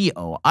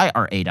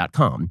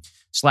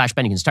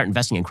altoira.com/Ben. You can start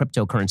investing in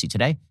cryptocurrency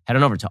today. Head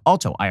on over to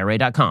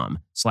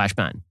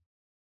altoira.com/Ben.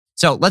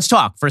 So let's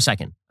talk for a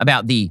second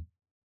about the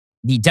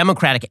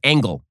Democratic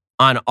angle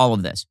on all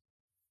of this.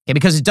 Okay,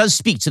 because it does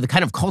speak to the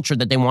kind of culture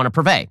that they want to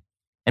purvey.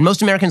 And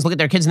most Americans look at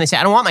their kids and they say,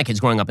 I don't want my kids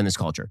growing up in this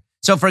culture.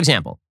 So, for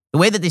example, the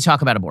way that they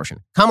talk about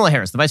abortion. Kamala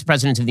Harris, the Vice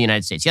President of the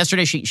United States,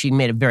 yesterday she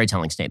made a very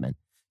telling statement.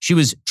 She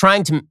was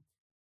trying to,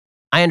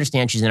 I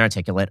understand she's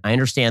inarticulate. I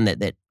understand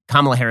that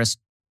Kamala Harris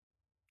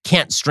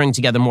can't string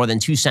together more than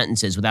 2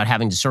 sentences without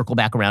having to circle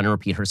back around and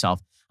repeat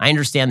herself. I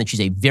understand that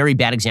she's a very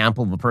bad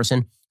example of a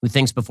person who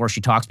thinks before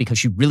she talks, because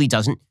she really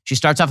doesn't. She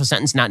starts off a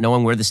sentence not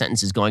knowing where the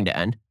sentence is going to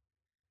end.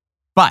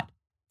 But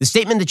the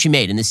statement that she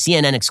made in the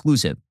CNN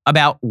exclusive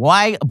about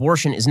why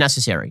abortion is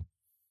necessary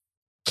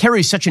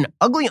carries such an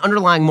ugly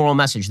underlying moral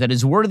message that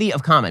is worthy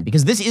of comment,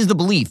 because this is the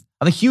belief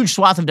of a huge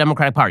swath of the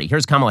Democratic Party.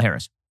 Here's Kamala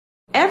Harris.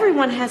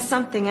 Everyone has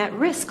something at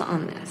risk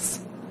on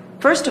this.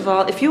 First of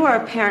all, if you are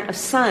a parent of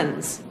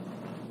sons,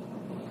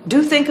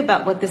 do think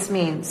about what this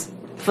means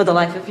for the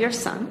life of your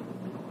son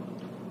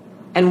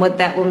and what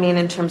that will mean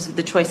in terms of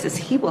the choices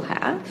he will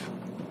have.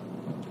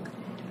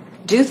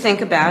 Do think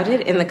about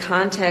it in the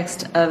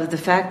context of the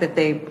fact that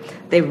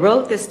they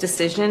wrote this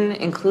decision,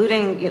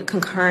 including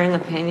concurring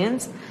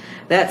opinions,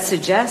 that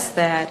suggests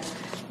that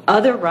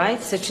other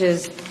rights, such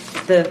as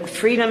the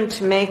freedom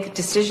to make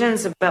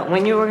decisions about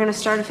when you were going to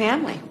start a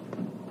family,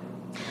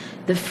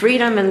 the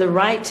freedom and the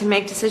right to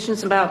make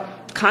decisions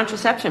about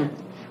contraception,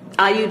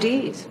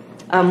 IUDs,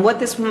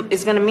 what this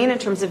is going to mean in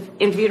terms of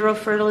in vitro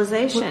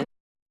fertilization.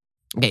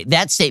 Okay,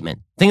 that statement,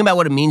 think about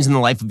what it means in the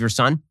life of your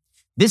son.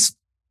 This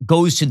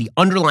goes to the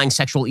underlying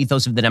sexual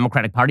ethos of the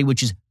Democratic Party,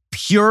 which is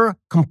pure,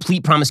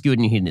 complete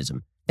promiscuity and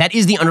hedonism. That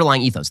is the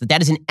underlying ethos,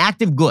 that is an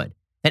active good,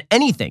 that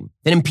anything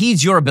that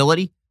impedes your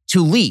ability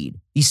to lead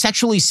the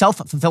sexually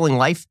self-fulfilling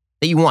life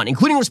that you want,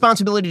 including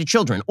responsibility to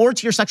children or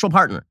to your sexual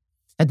partner,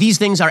 that these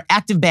things are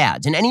active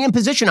bads, and any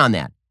imposition on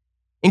that,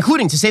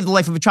 including to save the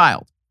life of a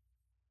child,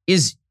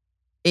 is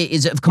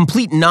of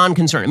complete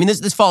non-concern. I mean,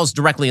 this falls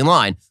directly in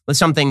line with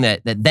something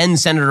that then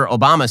Senator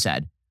Obama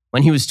said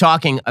when he was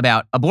talking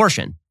about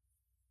abortion.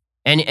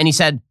 And he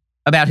said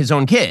about his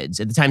own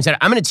kids at the time, said,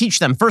 I'm going to teach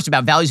them first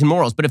about values and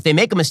morals, but if they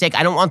make a mistake,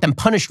 I don't want them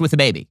punished with a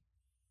baby.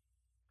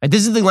 Right?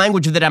 This is the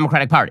language of the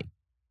Democratic Party.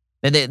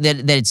 That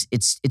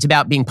it's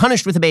about being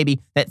punished with a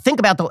baby. That think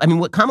about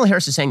what Kamala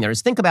Harris is saying there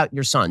is think about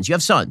your sons. You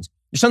have sons.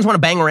 Your sons want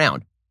to bang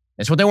around.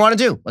 That's what they want to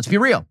do. Let's be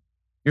real.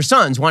 Your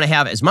sons want to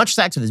have as much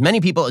sex with as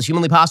many people as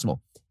humanly possible.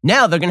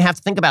 Now they're going to have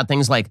to think about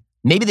things like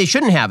maybe they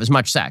shouldn't have as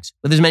much sex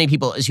with as many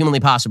people as humanly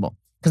possible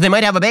because they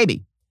might have a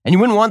baby. And you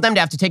wouldn't want them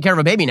to have to take care of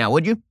a baby now,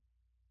 would you?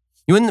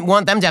 You wouldn't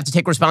want them to have to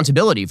take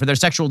responsibility for their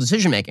sexual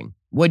decision-making,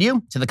 would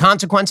you? To the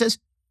consequences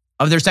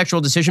of their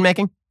sexual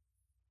decision-making?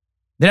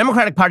 The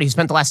Democratic Party has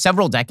spent the last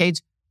several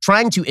decades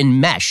trying to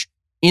enmesh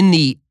in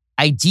the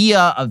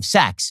idea of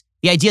sex,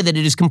 the idea that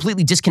it is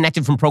completely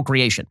disconnected from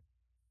procreation,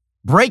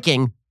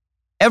 breaking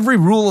every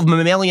rule of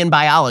mammalian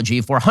biology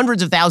for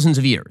hundreds of thousands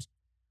of years.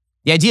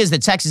 The idea is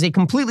that sex is a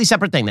completely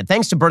separate thing, that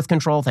thanks to birth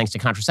control, thanks to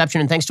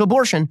contraception, and thanks to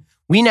abortion,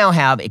 we now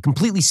have a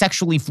completely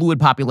sexually fluid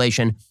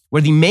population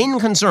where the main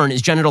concern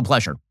is genital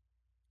pleasure.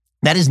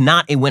 That is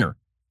not a winner.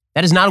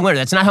 That is not a winner.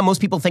 That's not how most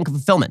people think of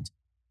fulfillment.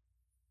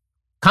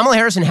 Kamala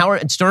Harris and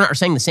Howard Stern are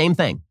saying the same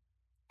thing.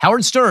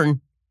 Howard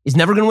Stern is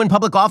never going to win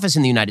public office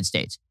in the United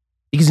States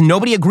because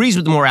nobody agrees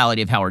with the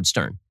morality of Howard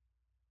Stern.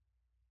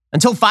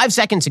 Until 5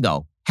 seconds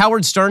ago,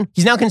 Howard Stern,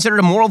 he's now considered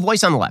a moral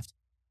voice on the left.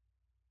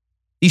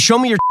 The show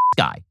me your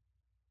guy.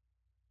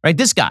 Right?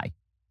 This guy,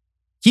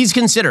 he's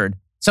considered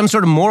some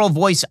sort of moral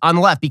voice on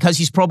the left because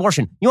he's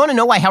pro-abortion. You want to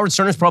know why Howard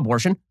Stern is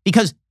pro-abortion?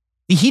 Because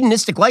the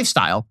hedonistic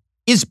lifestyle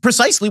is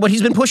precisely what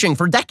he's been pushing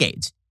for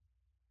decades.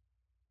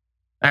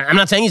 I'm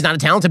not saying he's not a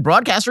talented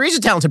broadcaster. He's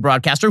a talented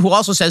broadcaster who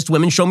also says to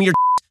women, show me your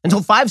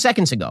Until 5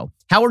 seconds ago,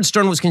 Howard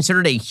Stern was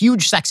considered a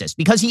huge sexist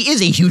because he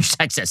is a huge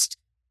sexist.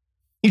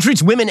 He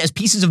treats women as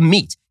pieces of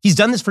meat. He's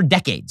done this for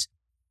decades.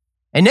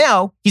 And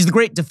now he's the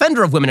great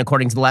defender of women,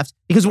 according to the left,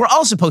 because we're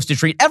all supposed to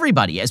treat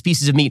everybody as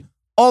pieces of meat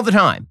all the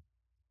time.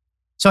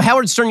 So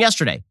Howard Stern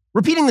yesterday,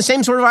 repeating the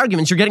same sort of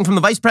arguments you're getting from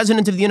the Vice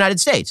President of the United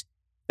States.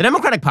 The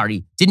Democratic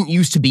Party didn't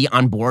used to be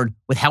on board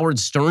with Howard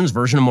Stern's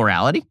version of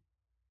morality.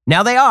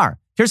 Now they are.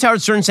 Here's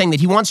Howard Stern saying that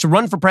he wants to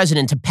run for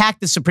president to pack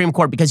the Supreme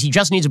Court because he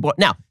just needs abortion.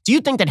 Now, do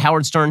you think that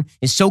Howard Stern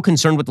is so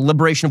concerned with the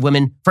liberation of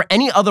women for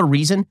any other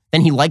reason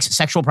than he likes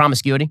sexual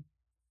promiscuity?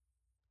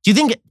 Do you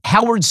think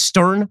Howard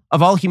Stern,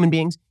 of all human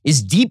beings,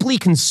 is deeply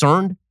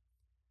concerned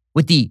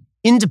with the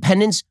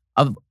independence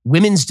of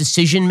women's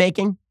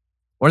decision-making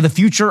or the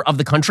future of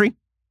the country?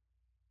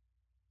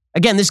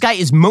 Again, this guy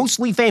is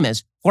mostly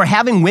famous for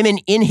having women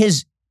in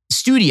his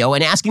studio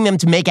and asking them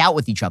to make out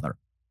with each other.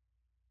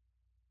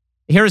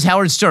 Here's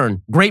Howard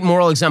Stern, great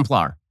moral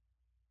exemplar.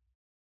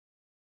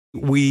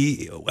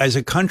 We, as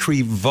a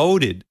country,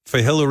 voted for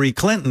Hillary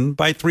Clinton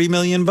by 3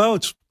 million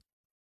votes.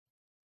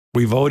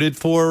 We voted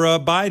for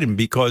Biden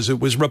because it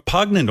was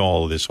repugnant,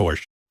 all of this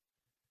horseshit.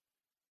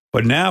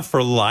 But now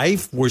for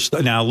life,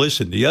 now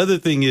listen, the other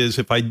thing is,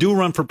 if I do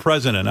run for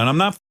president, and I'm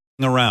not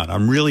f***ing around,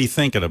 I'm really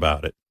thinking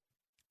about it,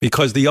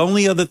 because the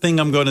only other thing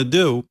I'm going to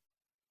do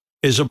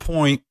is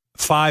appoint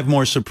 5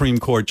 more Supreme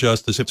Court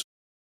justices.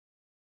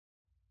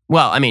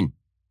 Well, I mean,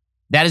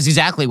 that is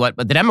exactly what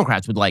the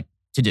Democrats would like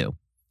to do.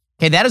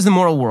 Okay, that is the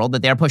moral world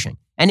that they are pushing.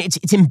 And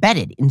it's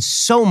embedded in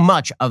so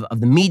much of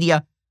the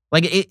media.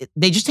 Like,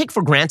 they just take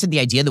for granted the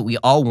idea that we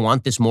all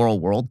want this moral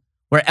world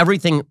where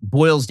everything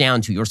boils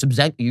down to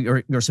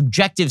your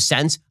subjective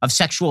sense of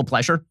sexual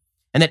pleasure,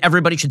 and that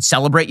everybody should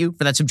celebrate you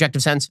for that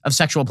subjective sense of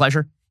sexual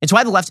pleasure. It's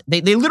why the left,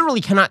 they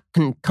literally cannot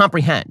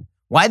comprehend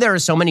why there are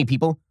so many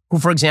people who,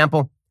 for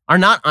example, are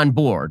not on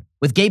board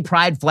with gay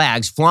pride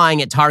flags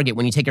flying at Target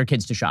when you take your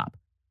kids to shop.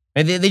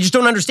 They just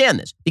don't understand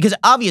this, because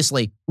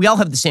obviously we all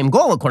have the same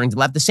goal according to the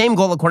left. The same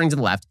goal according to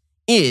the left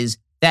is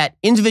that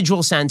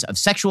individual sense of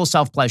sexual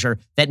self-pleasure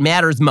that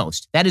matters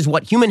most. That is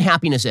what human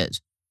happiness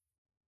is.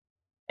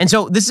 And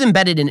so this is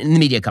embedded in the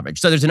media coverage.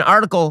 So there's an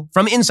article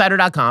from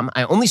Insider.com.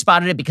 I only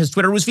spotted it because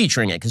Twitter was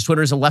featuring it, because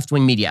Twitter is a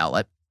left-wing media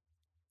outlet.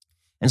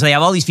 And so they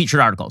have all these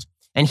featured articles.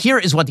 And here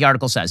is what the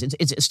article says.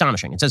 It's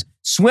astonishing. It says,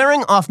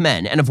 swearing off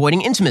men and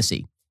avoiding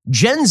intimacy.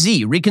 Gen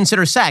Z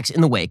reconsider sex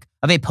in the wake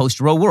of a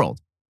post-Roe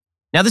world.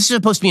 Now, this is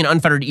supposed to be an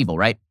unfettered evil,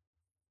 right?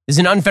 This is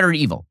an unfettered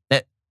evil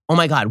that, oh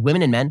my God,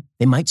 women and men,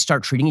 they might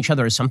start treating each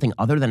other as something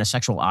other than a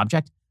sexual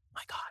object.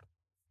 My God,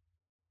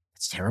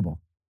 that's terrible.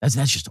 That's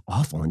just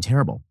awful and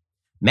terrible.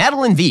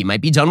 Madeline V might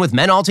be done with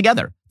men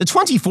altogether. The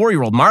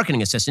 24-year-old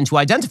marketing assistant who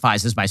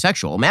identifies as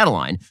bisexual,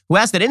 Madeline, who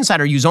asked that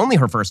Insider use only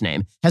her first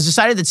name, has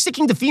decided that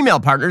sticking to female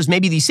partners may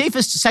be the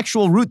safest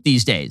sexual route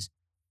these days.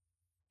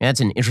 Yeah,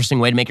 that's an interesting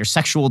way to make your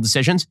sexual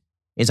decisions.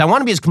 Is I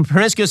want to be as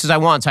promiscuous as I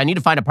want, so I need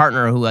to find a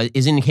partner who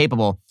is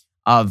incapable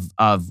of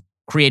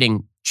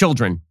creating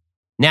children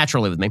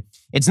naturally with me.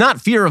 It's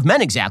not fear of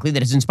men exactly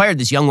that has inspired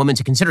this young woman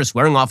to consider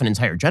swearing off an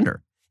entire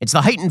gender. It's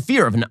the heightened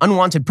fear of an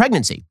unwanted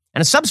pregnancy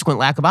and a subsequent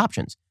lack of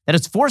options that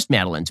has forced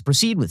Madeline to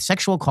proceed with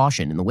sexual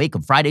caution in the wake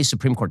of Friday's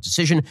Supreme Court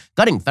decision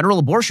gutting federal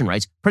abortion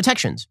rights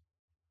protections.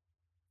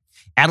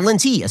 Adeline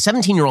T., a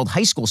 17-year-old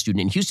high school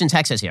student in Houston,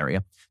 Texas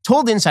area,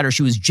 told Insider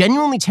she was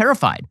genuinely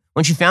terrified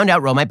when she found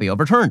out Roe might be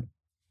overturned.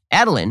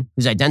 Adeline,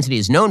 whose identity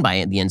is known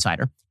by the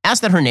Insider,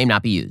 asked that her name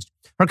not be used.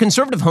 Her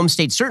conservative home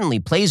state certainly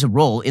plays a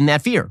role in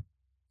that fear.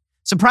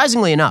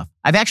 Surprisingly enough,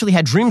 I've actually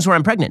had dreams where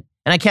I'm pregnant,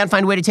 and I can't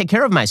find a way to take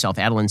care of myself,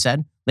 Adeline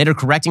said, later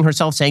correcting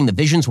herself, saying the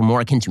visions were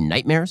more akin to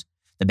nightmares.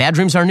 The bad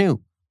dreams are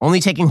new, only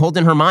taking hold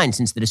in her mind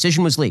since the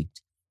decision was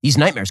leaked. These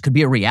nightmares could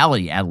be a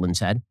reality, Adeline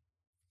said.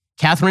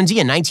 Catherine D.,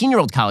 a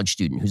 19-year-old college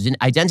student whose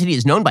identity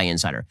is known by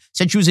Insider,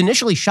 said she was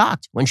initially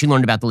shocked when she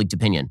learned about the leaked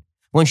opinion.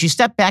 When she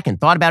stepped back and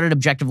thought about it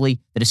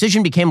objectively, the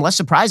decision became less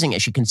surprising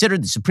as she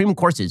considered the Supreme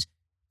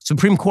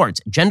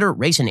Court's gender,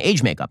 race, and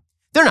age makeup.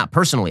 They're not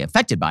personally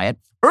affected by it.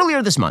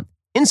 Earlier this month,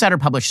 Insider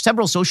published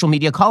several social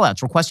media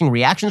callouts requesting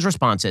reactions,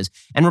 responses,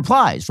 and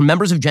replies from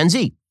members of Gen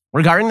Z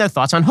regarding their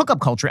thoughts on hookup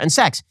culture and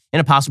sex in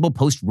a possible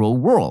post-Roe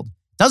world.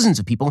 Dozens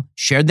of people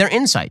shared their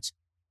insights.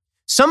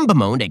 Some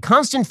bemoaned a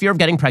constant fear of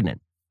getting pregnant.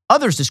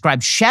 Others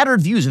described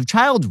shattered views of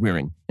child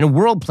rearing in a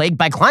world plagued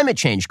by climate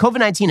change,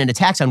 COVID-19, and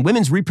attacks on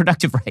women's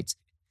reproductive rights.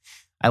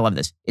 I love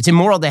this. It's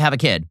immoral to have a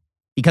kid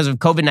because of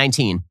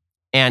COVID-19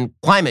 and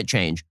climate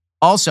change.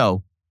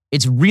 Also,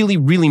 it's really,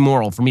 really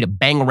moral for me to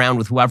bang around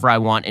with whoever I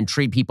want and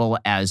treat people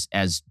as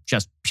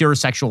just pure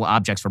sexual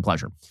objects for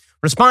pleasure.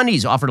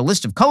 Respondees offered a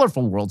list of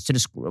colorful words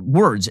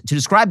to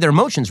describe their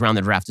emotions around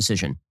the draft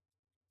decision.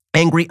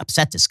 Angry,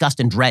 upset, disgust,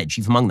 and dread,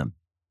 chief among them.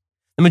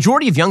 The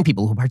majority of young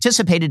people who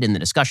participated in the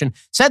discussion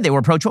said they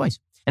were pro-choice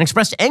and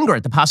expressed anger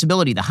at the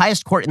possibility the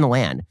highest court in the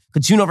land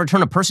could soon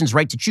overturn a person's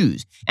right to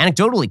choose,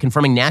 anecdotally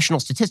confirming national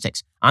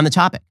statistics on the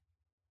topic.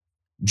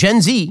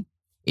 Gen Z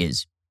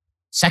is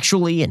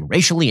sexually and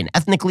racially and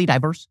ethnically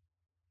diverse.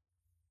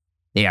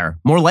 They are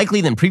more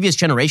likely than previous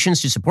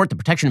generations to support the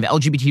protection of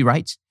LGBT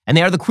rights, and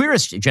they are the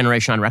queerest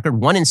generation on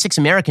record, 1 in 6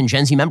 American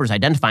Gen Z members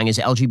identifying as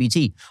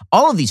LGBT.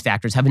 All of these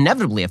factors have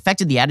inevitably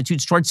affected the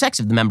attitudes toward sex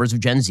of the members of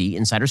Gen Z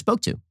Insider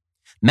spoke to.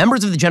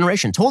 Members of the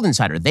generation told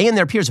Insider they and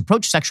their peers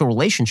approach sexual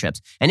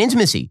relationships and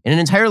intimacy in an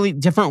entirely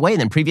different way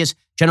than previous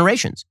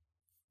generations.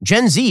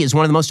 Gen Z is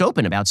one of the most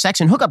open about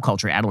sex and hookup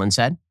culture, Adeline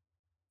said.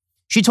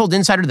 She told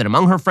Insider that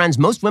among her friends,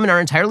 most women are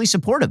entirely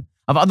supportive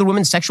of other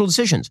women's sexual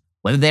decisions,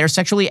 whether they are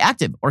sexually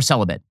active or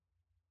celibate.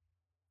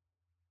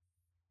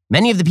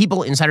 Many of the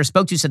people Insider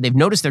spoke to said they've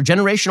noticed their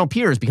generational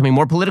peers becoming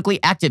more politically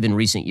active in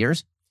recent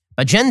years.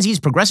 But Gen Z's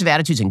progressive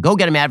attitudes and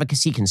go-get-em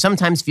advocacy can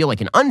sometimes feel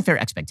like an unfair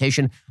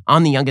expectation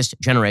on the youngest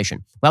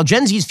generation. While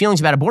Gen Z's feelings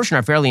about abortion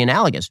are fairly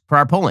analogous, per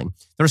our polling,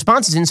 the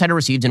responses Insider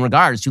received in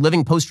regards to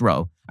living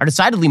post-Roe are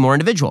decidedly more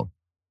individual.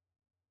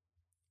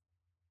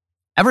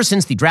 Ever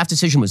since the draft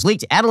decision was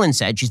leaked, Adeline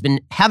said she's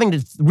been having to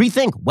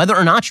rethink whether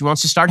or not she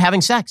wants to start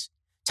having sex,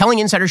 telling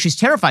insiders she's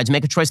terrified to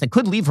make a choice that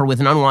could leave her with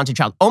an unwanted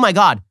child. Oh my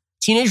God,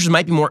 teenagers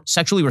might be more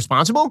sexually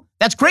responsible?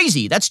 That's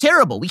crazy. That's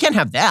terrible. We can't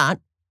have that.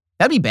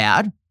 That'd be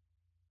bad.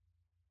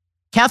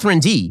 Catherine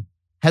D.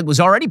 was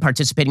already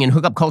participating in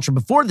hookup culture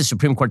before the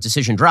Supreme Court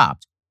decision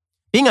dropped.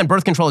 Being on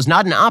birth control is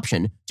not an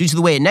option due to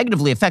the way it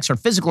negatively affects her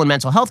physical and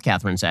mental health,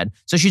 Catherine said,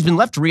 so she's been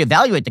left to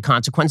reevaluate the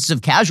consequences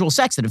of casual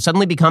sex that have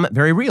suddenly become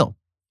very real.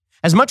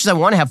 As much as I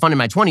want to have fun in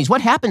my 20s,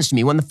 what happens to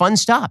me when the fun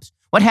stops?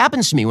 What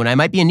happens to me when I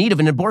might be in need of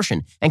an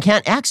abortion and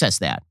can't access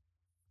that?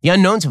 The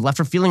unknowns have left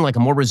her feeling like a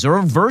more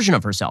reserved version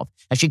of herself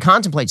as she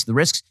contemplates the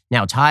risks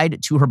now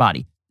tied to her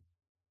body.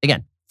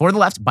 Again, for the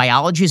left,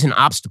 biology is an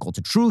obstacle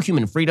to true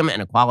human freedom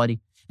and equality,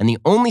 and the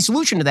only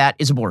solution to that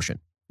is abortion.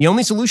 The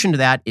only solution to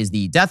that is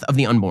the death of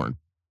the unborn.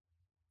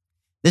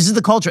 This is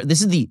the culture,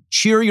 this is the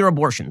cheer your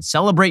abortion,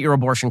 celebrate your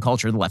abortion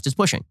culture the left is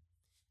pushing.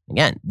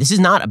 Again, this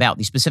is not about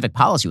the specific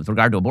policy with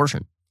regard to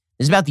abortion.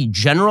 This is about the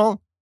general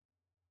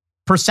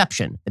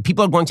perception that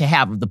people are going to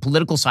have of the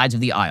political sides of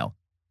the aisle.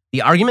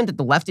 The argument that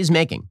the left is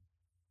making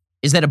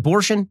is that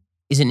abortion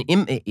is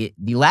the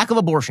lack of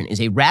abortion is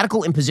a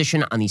radical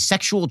imposition on the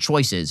sexual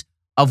choices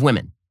of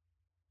women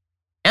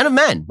and of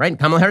men, right?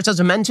 Kamala Harris says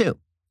of men too.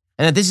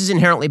 And that this is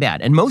inherently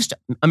bad. And most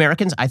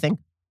Americans, I think,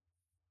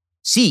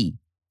 see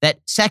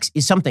that sex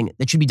is something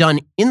that should be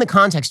done in the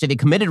context of a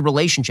committed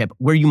relationship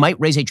where you might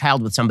raise a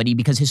child with somebody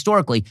because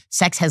historically,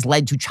 sex has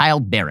led to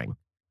childbearing.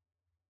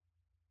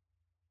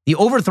 The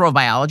overthrow of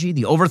biology,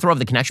 the overthrow of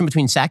the connection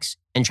between sex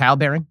and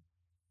childbearing,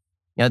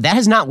 that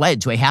has not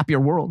led to a happier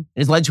world.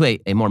 It has led to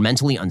a more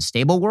mentally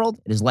unstable world.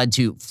 It has led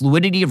to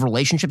fluidity of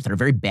relationships that are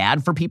very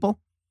bad for people.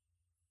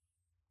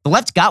 The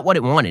left got what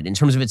it wanted in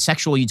terms of its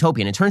sexual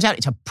utopia, and it turns out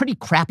it's a pretty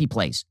crappy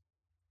place.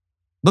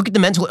 Look at the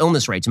mental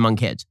illness rates among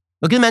kids.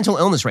 Look at the mental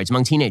illness rates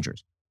among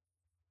teenagers.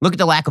 Look at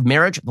the lack of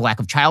marriage, the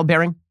lack of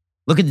childbearing.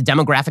 Look at the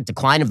demographic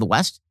decline of the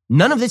West.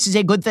 None of this is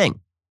a good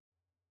thing.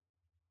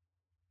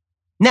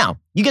 Now,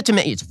 you get to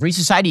make, it's a free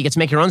society, you get to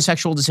make your own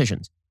sexual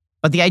decisions.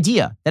 But the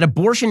idea that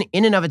abortion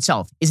in and of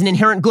itself is an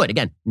inherent good,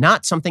 again,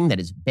 not something that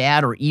is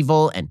bad or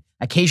evil and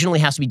occasionally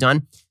has to be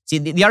done. See,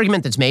 the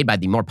argument that's made by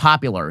the more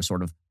popular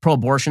sort of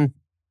pro-abortion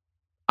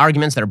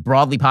arguments that are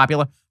broadly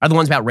popular are the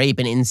ones about rape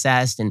and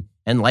incest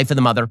and life of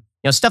the mother,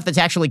 stuff that's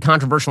actually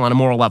controversial on a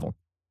moral level.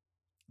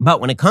 But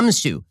when it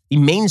comes to the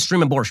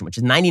mainstream abortion, which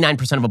is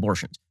 99% of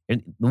abortions,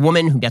 the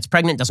woman who gets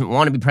pregnant, doesn't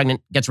want to be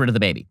pregnant, gets rid of the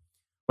baby.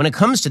 When it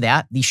comes to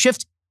that, the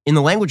shift in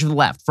the language of the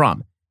left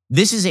from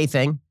this is a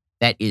thing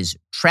that is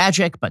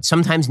tragic but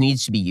sometimes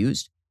needs to be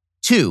used,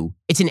 to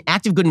it's an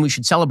act of good and we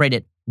should celebrate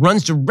it,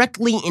 runs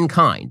directly in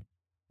kind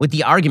with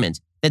the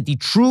argument that the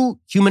true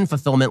human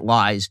fulfillment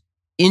lies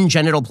in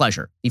genital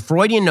pleasure. The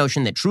Freudian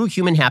notion that true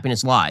human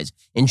happiness lies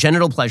in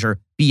genital pleasure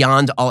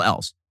beyond all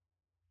else.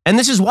 And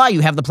this is why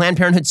you have the Planned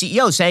Parenthood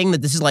CEO saying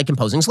that this is like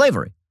imposing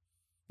slavery.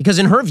 Because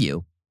in her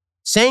view,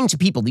 saying to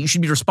people that you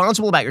should be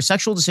responsible about your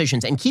sexual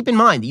decisions and keep in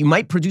mind that you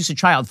might produce a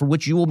child for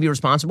which you will be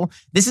responsible,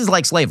 this is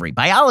like slavery.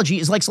 Biology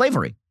is like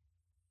slavery.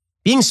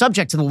 Being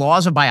subject to the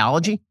laws of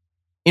biology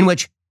in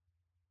which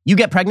you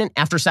get pregnant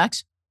after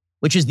sex,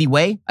 which is the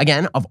way,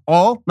 again, of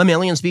all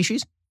mammalian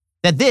species,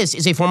 that this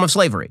is a form of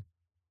slavery.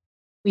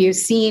 We have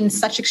seen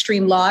such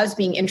extreme laws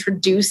being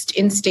introduced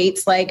in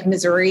states like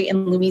Missouri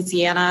and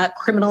Louisiana,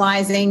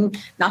 criminalizing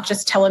not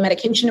just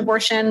telemedication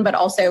abortion, but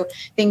also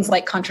things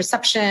like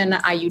contraception,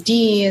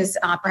 IUDs,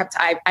 perhaps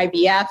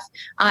IVF.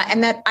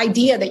 And that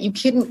idea that you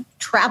couldn't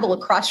travel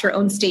across your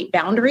own state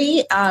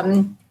boundary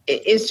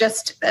is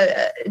just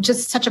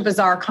such a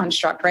bizarre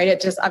construct, right?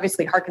 It just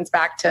obviously harkens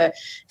back to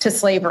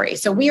slavery.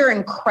 So we are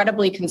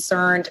incredibly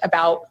concerned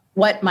about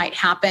what might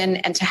happen,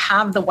 and to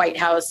have the White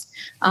House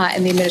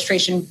and the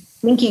administration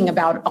thinking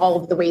about all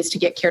of the ways to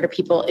get care to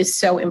people is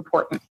so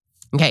important.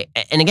 Okay,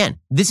 and again,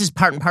 this is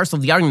part and parcel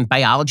of the argument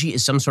biology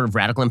is some sort of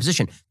radical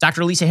imposition.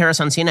 Dr. Lisa Harris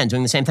on CNN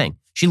doing the same thing.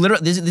 She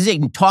literally, this is a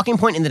talking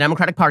point in the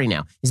Democratic Party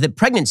now, is that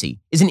pregnancy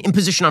is an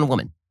imposition on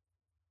women.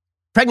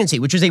 Pregnancy,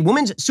 which is a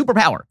woman's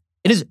superpower.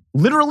 It is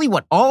literally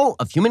what all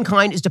of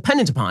humankind is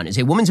dependent upon, is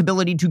a woman's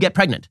ability to get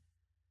pregnant.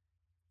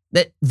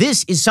 That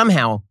this is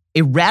somehow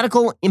a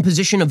radical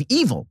imposition of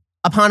evil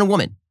upon a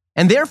woman.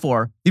 And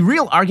therefore, the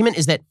real argument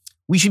is that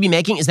we should be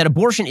making is that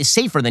abortion is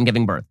safer than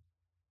giving birth,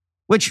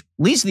 which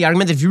leads to the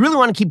argument that if you really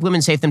want to keep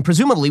women safe, then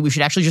presumably we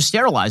should actually just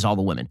sterilize all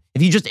the women.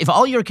 If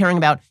all you're caring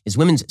about is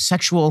women's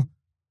sexual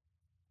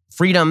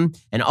freedom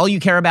and all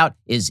you care about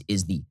is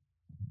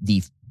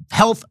the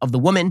health of the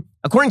woman,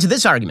 according to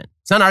this argument,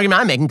 it's not an argument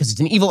I'm making because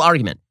it's an evil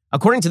argument.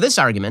 According to this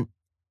argument,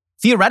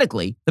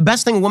 theoretically, the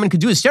best thing a woman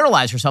could do is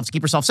sterilize herself to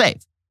keep herself safe.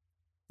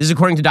 This is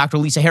according to Dr.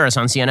 Lisa Harris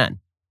on CNN.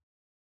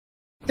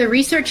 The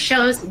research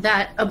shows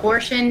that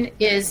abortion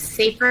is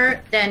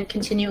safer than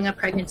continuing a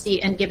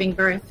pregnancy and giving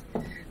birth.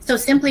 So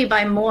simply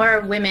by more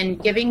women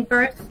giving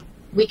birth,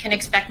 we can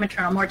expect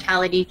maternal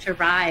mortality to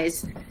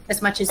rise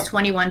as much as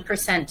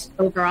 21%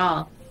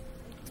 overall.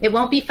 It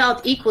won't be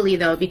felt equally,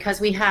 though, because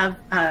we have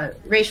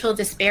racial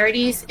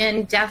disparities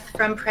in death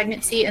from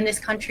pregnancy in this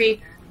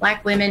country.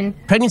 Black women.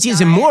 Pregnancy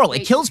is immoral.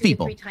 It kills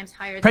people.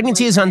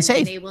 Pregnancy is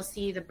unsafe. They will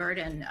see the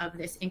burden of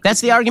this. That's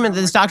the argument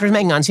that this doctor is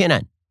making on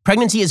CNN.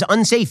 Pregnancy is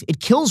unsafe.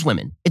 It kills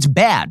women. It's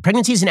bad.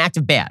 Pregnancy is an act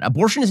of bad.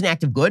 Abortion is an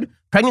act of good.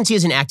 Pregnancy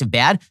is an act of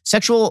bad.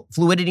 Sexual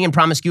fluidity and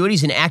promiscuity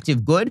is an act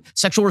of good.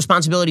 Sexual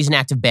responsibility is an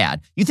act of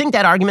bad. You think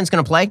that argument's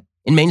going to play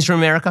in mainstream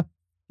America?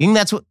 You think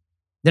that's what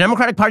the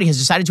Democratic Party has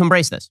decided to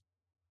embrace this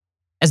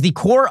as the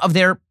core of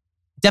their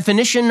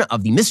definition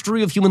of the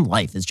mystery of human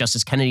life, as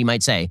Justice Kennedy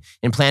might say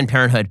in Planned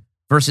Parenthood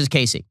versus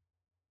Casey.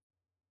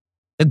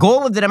 The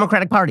goal of the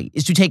Democratic Party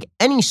is to take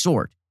any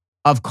sort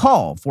of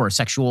call for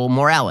sexual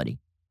morality,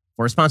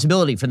 for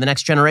responsibility for the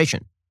next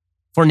generation,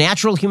 for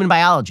natural human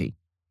biology,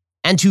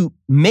 and to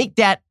make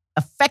that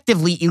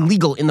effectively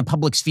illegal in the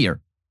public sphere.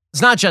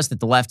 It's not just that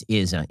the left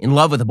is in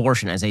love with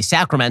abortion as a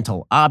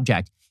sacramental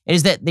object. It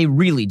is that they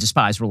really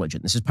despise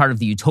religion. This is part of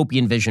the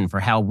utopian vision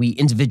for how we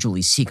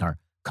individually seek our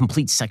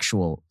complete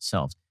sexual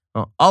selves.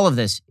 Well, all of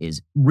this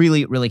is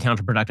really, really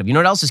counterproductive. You know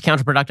what else is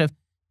counterproductive?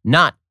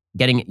 Not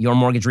getting your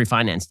mortgage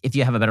refinanced if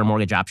you have a better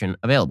mortgage option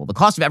available. The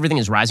cost of everything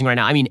is rising right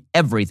now. I mean,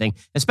 everything,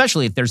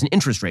 especially if there's an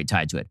interest rate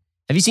tied to it.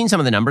 Have you seen some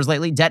of the numbers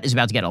lately? Debt is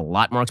about to get a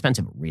lot more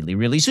expensive really,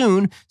 really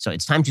soon. So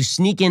it's time to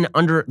sneak in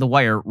under the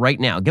wire right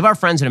now. Give our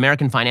friends at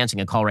American Financing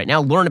a call right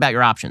now. Learn about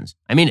your options.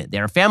 I mean it.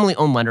 They're a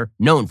family-owned lender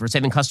known for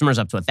saving customers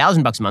up to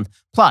 $1,000 a month,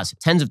 plus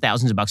tens of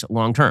thousands of bucks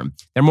long term.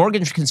 Their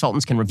mortgage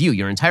consultants can review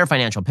your entire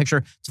financial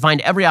picture to find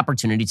every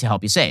opportunity to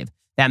help you save.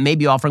 That may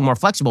be offering more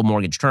flexible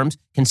mortgage terms,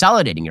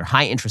 consolidating your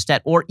high-interest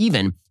debt, or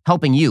even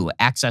helping you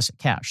access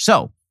cash.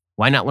 So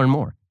why not learn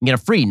more? You can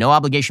get a free,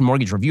 no-obligation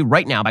mortgage review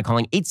right now by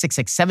calling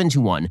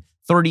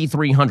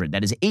 866-721-3300.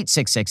 That is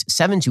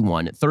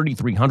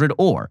 866-721-3300,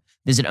 or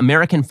visit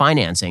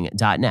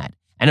AmericanFinancing.net.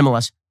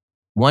 NMLS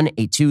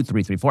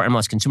 182334,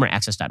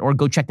 MLSConsumerAccess.org.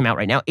 Go check them out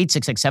right now,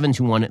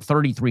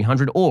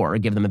 866-721-3300, or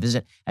give them a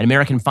visit at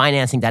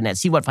AmericanFinancing.net.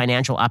 See what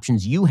financial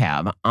options you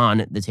have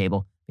on the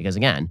table, because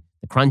again,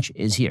 the crunch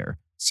is here.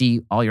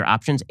 See all your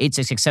options,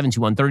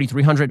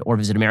 866-721-3300, or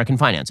visit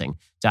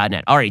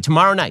AmericanFinancing.net. All right,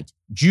 tomorrow night,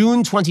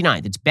 June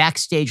 29th, it's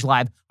Backstage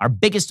Live, our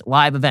biggest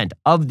live event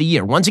of the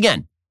year. Once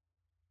again,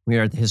 we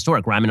are at the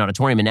historic Ryman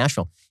Auditorium in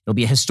Nashville. It'll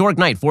be a historic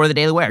night for the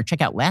Daily Wire.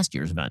 Check out last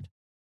year's event.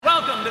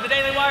 Welcome to the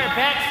Daily Wire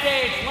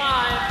Backstage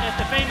Live at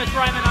the famous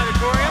Ryman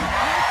Auditorium.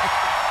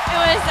 It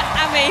was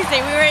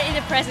amazing. We were in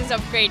the presence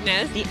of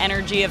greatness. The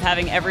energy of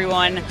having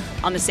everyone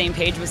on the same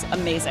page was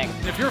amazing.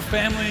 If your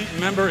family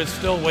member is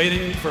still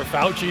waiting for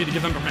Fauci to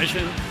give them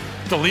permission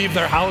to leave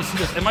their house,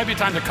 it might be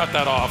time to cut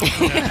that off.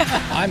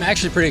 I'm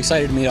actually pretty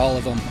excited to meet all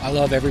of them. I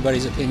love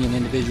everybody's opinion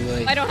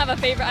individually. I don't have a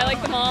favorite. I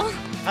like them all.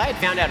 If I had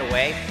found out a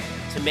way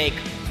to make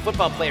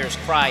football players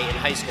cry in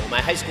high school, my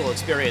high school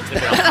experience would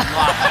have been a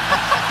lot.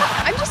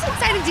 I'm just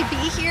excited to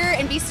be here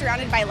and be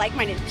surrounded by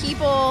like-minded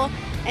people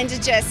and to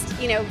just,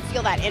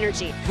 feel that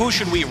energy. Who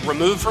should we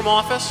remove from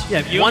office?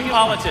 Yeah, one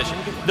politician,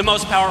 the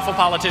most powerful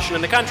politician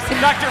in the country.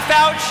 Dr.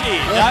 Fauci.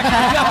 What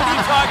are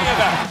you talking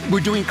about? We're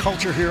doing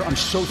culture here. I'm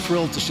so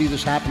thrilled to see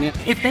this happening.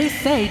 If they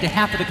say to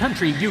half of the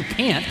country, you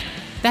can't,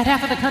 that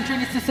half of the country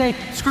needs to say,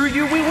 screw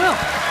you, we will.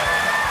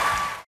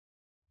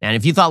 And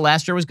if you thought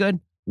last year was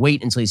good,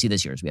 wait until you see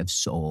this year's. We have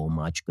so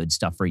much good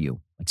stuff for you,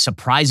 like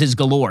surprises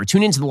galore.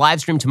 Tune into the live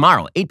stream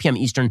tomorrow, 8 p.m.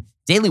 Eastern,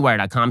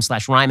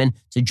 dailywire.com/Ryman,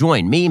 to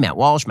join me, Matt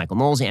Walsh, Michael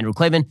Knowles, Andrew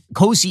Klavan,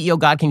 co-CEO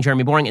God King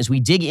Jeremy Boring, as we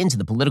dig into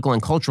the political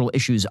and cultural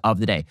issues of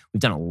the day.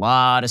 We've done a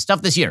lot of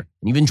stuff this year,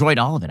 and you've enjoyed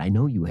all of it. I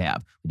know you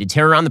have. We did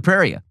Terror on the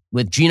Prairie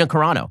with Gina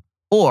Carano,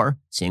 or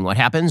seeing what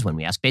happens when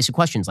we ask basic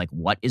questions like,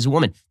 what is a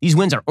woman? These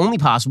wins are only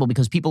possible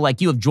because people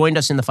like you have joined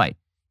us in the fight.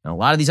 Now, a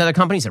lot of these other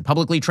companies are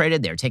publicly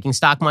traded. They're taking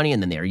stock money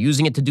and then they're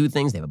using it to do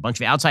things. They have a bunch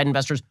of outside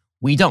investors.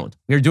 We don't.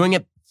 We're doing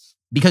it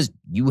because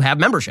you have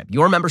membership.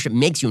 Your membership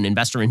makes you an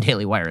investor in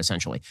Daily Wire,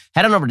 essentially.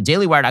 Head on over to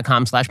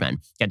dailywire.com/men.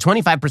 Get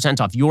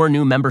 25% off your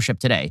new membership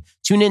today.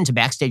 Tune in to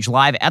Backstage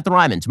Live at the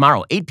Ryman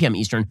tomorrow, 8 p.m.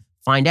 Eastern.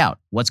 Find out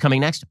what's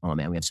coming next. Oh,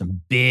 man, we have some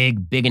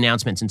big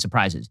announcements and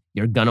surprises.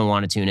 You're going to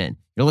want to tune in.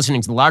 You're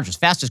listening to the largest,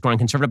 fastest growing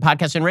conservative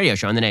podcast and radio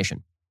show in the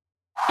nation.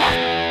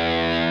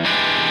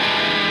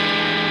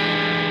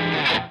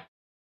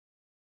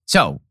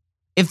 So,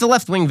 if the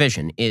left-wing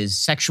vision is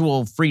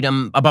sexual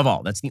freedom above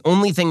all, that's the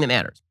only thing that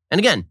matters. And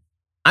again,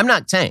 I'm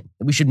not saying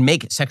that we should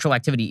make sexual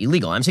activity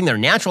illegal. I'm saying there are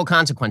natural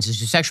consequences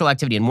to sexual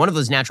activity, and one of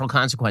those natural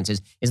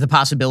consequences is the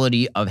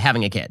possibility of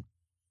having a kid.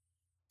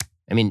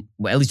 I mean,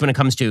 at least when it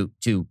comes to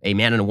a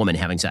man and a woman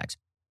having sex,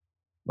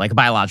 like a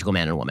biological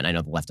man and a woman. I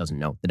know the left doesn't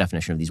know the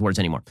definition of these words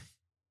anymore.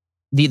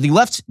 The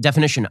left's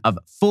definition of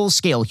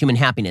full-scale human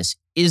happiness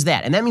is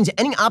that, and that means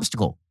any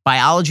obstacle,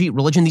 biology,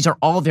 religion, these are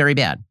all very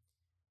bad.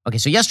 Okay,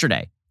 so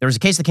yesterday, there was a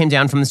case that came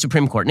down from the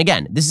Supreme Court. And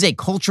again, this is a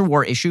culture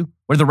war issue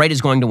where the right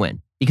is going to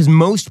win because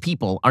most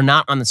people are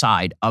not on the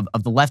side of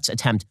the left's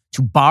attempt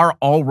to bar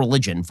all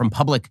religion from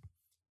public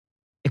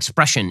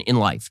expression in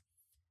life.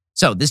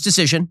 So this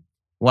decision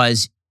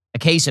was a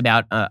case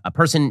about a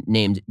person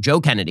named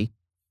Joe Kennedy.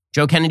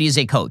 Joe Kennedy is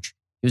a coach.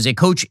 He was a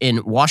coach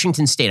in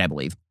Washington State, I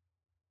believe,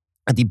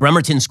 at the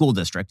Bremerton School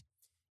District.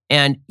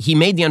 And he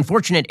made the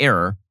unfortunate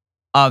error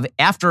of,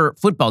 after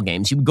football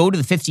games, he would go to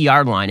the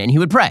 50-yard line and he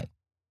would pray.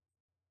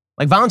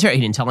 Like voluntarily.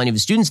 He didn't tell any of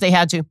his students they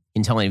had to. He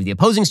didn't tell any of the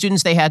opposing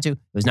students they had to. It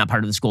was not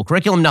part of the school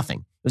curriculum, nothing.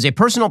 It was a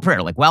personal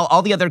prayer. Like while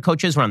all the other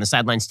coaches were on the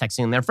sidelines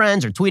texting their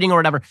friends or tweeting or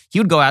whatever, he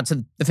would go out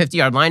to the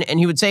 50-yard line and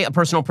he would say a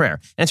personal prayer.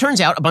 And it turns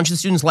out a bunch of the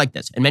students liked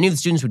this. And many of the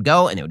students would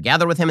go and they would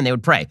gather with him and they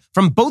would pray.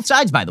 From both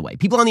sides, by the way.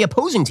 People on the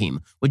opposing team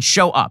would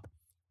show up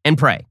and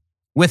pray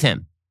with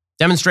him,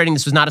 demonstrating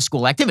this was not a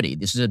school activity.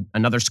 This is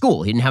another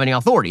school. He didn't have any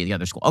authority at the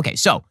other school. Okay,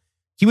 so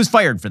he was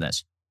fired for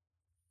this.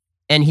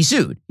 And he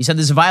sued. He said,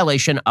 this is a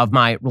violation of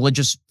my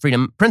religious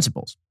freedom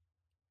principles.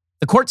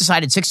 The court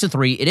decided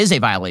 6-3, it is a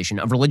violation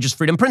of religious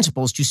freedom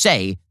principles to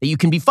say that you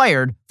can be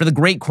fired for the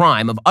great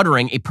crime of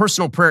uttering a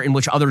personal prayer in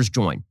which others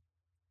join.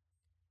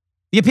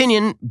 The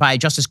opinion by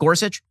Justice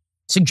Gorsuch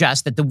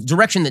suggests that the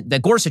direction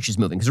that Gorsuch is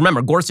moving, because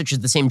remember, Gorsuch is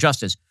the same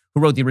justice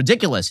who wrote the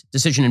ridiculous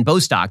decision in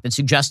Bostock that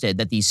suggested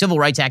that the Civil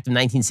Rights Act of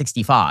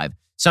 1965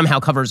 somehow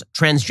covers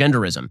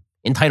transgenderism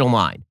in Title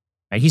IX.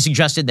 Right? He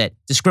suggested that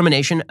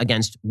discrimination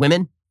against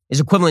women is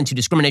equivalent to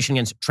discrimination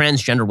against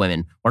transgender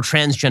women or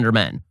transgender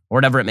men or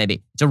whatever it may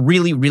be. It's a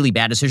really, really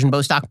bad decision,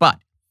 Bostock. But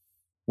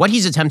what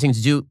he's attempting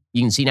to do,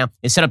 you can see now,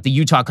 is set up the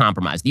Utah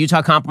Compromise. The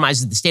Utah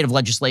Compromise is the state of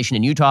legislation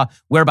in Utah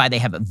whereby they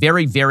have a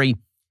very, very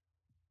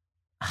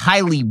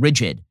highly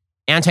rigid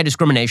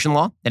anti-discrimination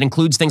law that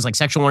includes things like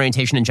sexual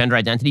orientation and gender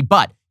identity,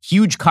 but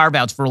huge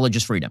carve-outs for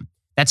religious freedom.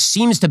 That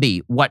seems to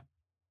be what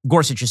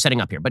Gorsuch is setting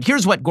up here. But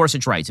here's what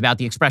Gorsuch writes about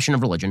the expression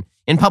of religion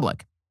in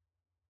public.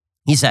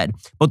 He said,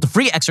 both the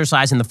free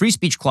exercise and the free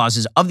speech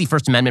clauses of the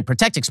First Amendment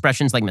protect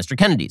expressions like Mr.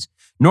 Kennedy's.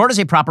 Nor does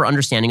a proper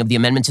understanding of the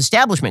amendment's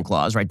establishment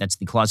clause, right, that's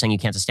the clause saying you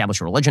can't establish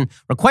a religion,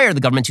 require the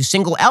government to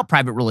single out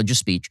private religious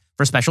speech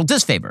for special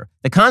disfavor.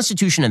 The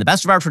Constitution and the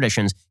best of our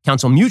traditions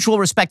counsel mutual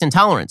respect and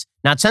tolerance,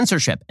 not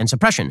censorship and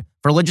suppression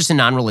for religious and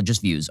non-religious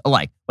views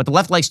alike. What the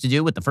left likes to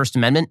do with the First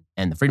Amendment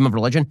and the freedom of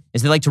religion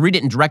is they like to read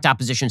it in direct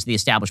opposition to the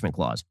establishment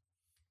clause.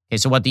 Okay,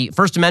 so what the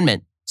First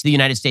Amendment to the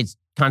United States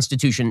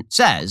Constitution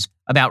says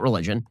about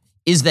religion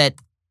is that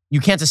you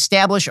can't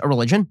establish a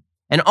religion,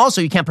 and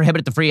also you can't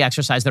prohibit the free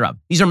exercise thereof.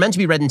 These are meant to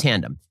be read in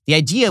tandem. The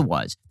idea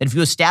was that if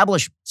you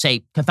establish,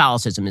 say,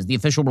 Catholicism as the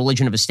official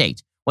religion of a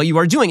state, what you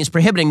are doing is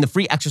prohibiting the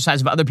free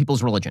exercise of other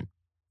people's religion.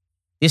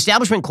 The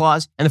Establishment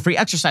Clause and the Free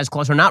Exercise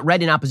Clause are not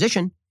read in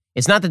opposition.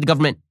 It's not that the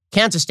government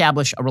can't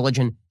establish a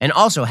religion and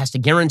also has to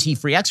guarantee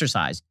free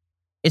exercise.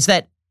 It's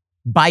that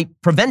by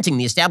preventing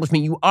the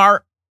establishment, you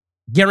are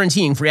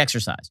guaranteeing free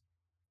exercise.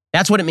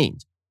 That's what it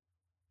means.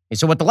 Okay,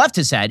 so what the left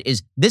has said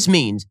is this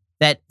means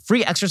that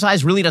free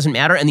exercise really doesn't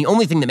matter, and the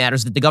only thing that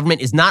matters is that the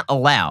government is not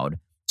allowed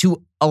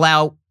to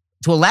allow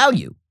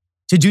you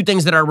to do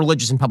things that are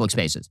religious in public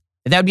spaces.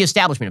 That would be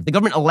establishment. If the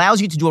government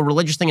allows you to do a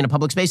religious thing in a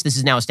public space, this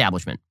is now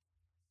establishment.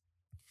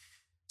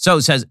 So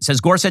says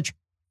Gorsuch,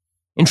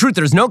 in truth,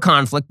 there is no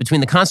conflict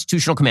between the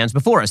constitutional commands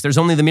before us. There's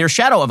only the mere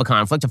shadow of a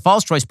conflict, a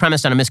false choice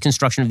premised on a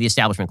misconstruction of the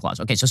Establishment Clause.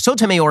 Okay, so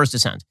Sotomayor's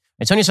dissent.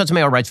 Sonia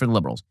Sotomayor writes for the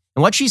liberals.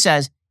 And what she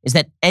says is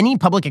that any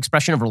public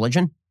expression of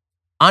religion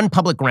on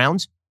public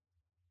grounds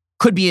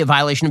could be a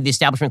violation of the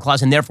Establishment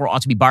Clause and therefore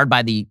ought to be barred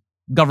by the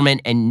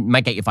government and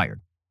might get you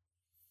fired.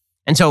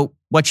 And so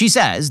what she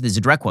says, this is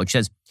a direct quote, she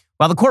says,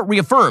 while the court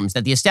reaffirms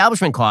that the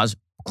Establishment Clause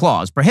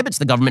prohibits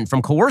the government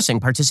from coercing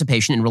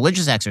participation in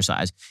religious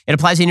exercise, it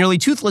applies a nearly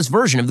toothless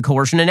version of the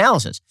coercion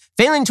analysis,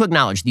 failing to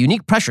acknowledge the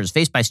unique pressures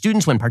faced by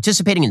students when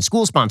participating in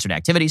school-sponsored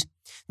activities.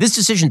 This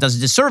decision does a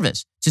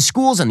disservice to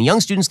schools and the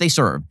young students they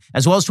serve,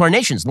 as well as to our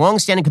nation's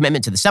long-standing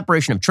commitment to the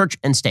separation of church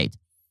and state.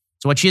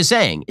 So what she is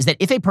saying is that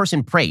if a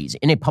person prays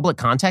in a public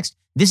context,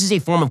 this is a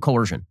form of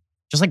coercion.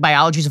 Just like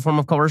biology is a form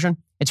of coercion,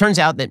 it turns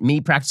out that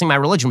me practicing my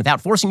religion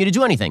without forcing you to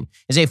do anything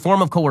is a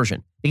form of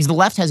coercion, because the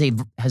left has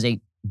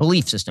a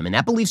belief system, and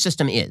that belief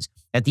system is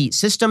that the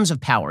systems of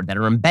power that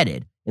are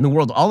embedded in the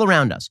world all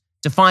around us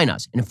define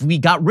us. And if we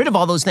got rid of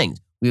all those things,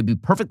 we would be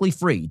perfectly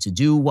free to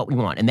do what we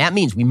want. And that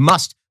means we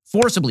must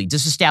forcibly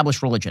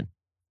disestablish religion.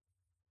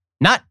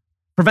 Not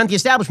prevent the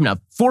establishment of,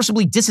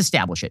 forcibly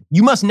disestablish it.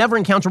 You must never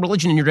encounter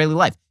religion in your daily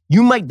life.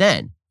 You might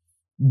then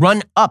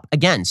run up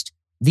against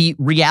the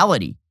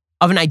reality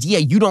of an idea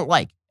you don't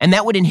like, and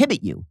that would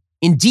inhibit you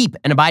in deep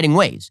and abiding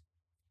ways.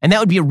 And that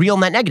would be a real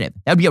net negative.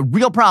 That would be a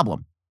real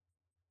problem.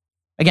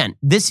 Again,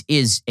 this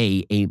is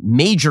a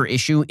major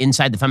issue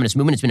inside the feminist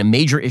movement. It's been a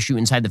major issue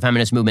inside the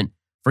feminist movement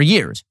for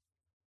years.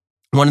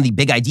 One of the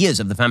big ideas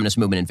of the feminist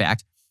movement, in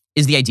fact,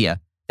 is the idea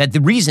that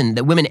the reason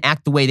that women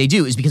act the way they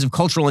do is because of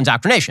cultural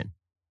indoctrination.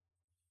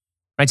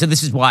 Right? So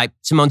this is why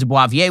Simone de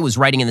Beauvoir was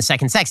writing in The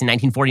Second Sex in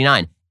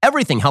 1949.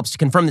 Everything helps to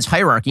confirm this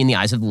hierarchy in the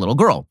eyes of the little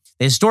girl.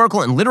 The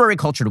historical and literary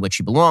culture to which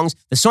she belongs,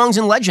 the songs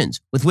and legends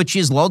with which she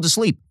is lulled to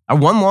sleep, are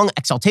one long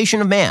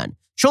exaltation of man.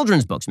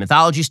 Children's books,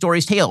 mythology,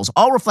 stories, tales,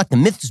 all reflect the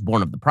myths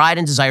born of the pride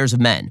and desires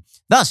of men.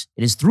 Thus,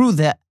 it is through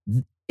the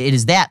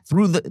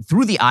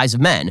eyes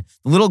of men,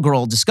 the little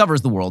girl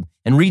discovers the world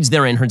and reads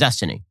therein her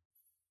destiny.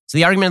 So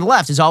the argument of the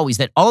left is always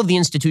that all of the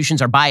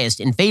institutions are biased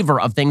in favor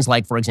of things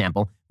like, for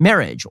example,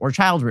 marriage or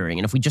child rearing.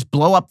 And if we just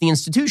blow up the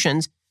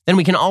institutions, then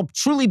we can all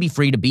truly be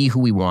free to be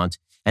who we want.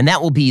 And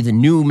that will be the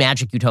new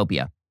magic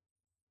utopia.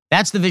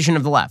 That's the vision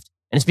of the left.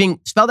 And it's being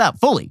spelled out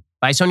fully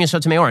by Sonia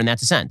Sotomayor in that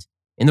dissent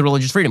in the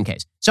religious freedom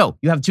case. So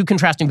you have two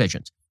contrasting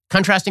visions.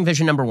 Contrasting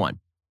vision number one,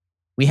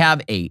 we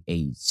have a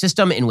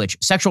system in which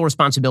sexual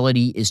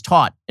responsibility is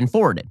taught and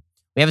forwarded.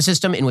 We have a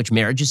system in which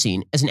marriage is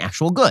seen as an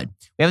actual good.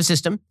 We have a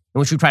system in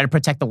which we try to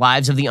protect the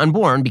lives of the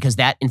unborn because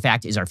that, in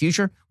fact, is our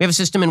future. We have a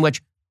system in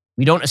which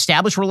we don't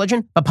establish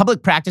religion, but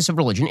public practice of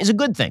religion is a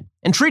good thing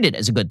and treated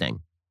as a good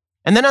thing.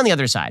 And then on the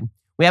other side,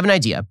 we have an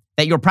idea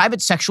that your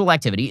private sexual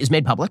activity is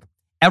made public.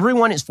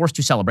 Everyone is forced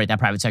to celebrate that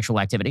private sexual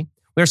activity.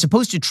 We are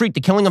supposed to treat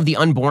the killing of the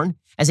unborn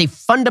as a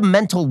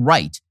fundamental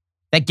right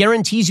that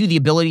guarantees you the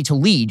ability to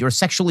lead your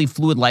sexually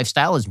fluid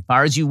lifestyle as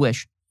far as you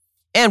wish.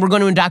 And we're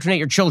going to indoctrinate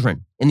your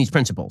children in these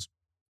principles.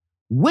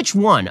 Which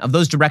one of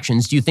those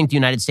directions do you think the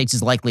United States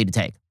is likely to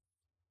take?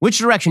 Which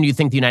direction do you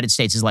think the United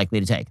States is likely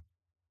to take?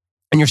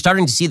 And you're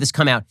starting to see this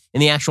come out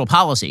in the actual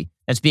policy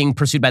that's being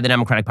pursued by the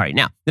Democratic Party.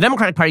 Now, the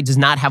Democratic Party does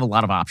not have a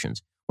lot of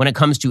options when it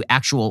comes to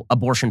actual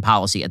abortion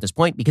policy at this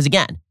point, because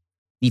again,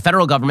 the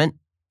federal government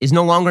is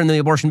no longer in the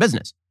abortion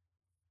business.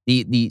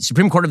 The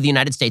Supreme Court of the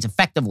United States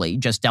effectively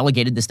just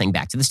delegated this thing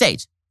back to the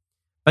states.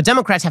 But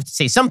Democrats have to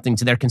say something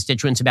to their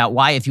constituents about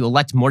why, if you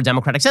elect more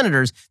Democratic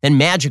senators, then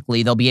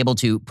magically they'll be able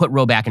to put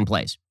Roe back in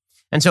place.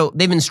 And so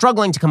they've been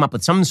struggling to come up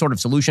with some sort of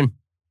solution,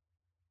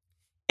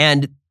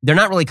 and they're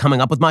not really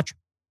coming up with much.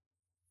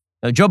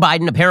 Joe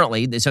Biden,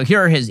 apparently, so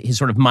here are his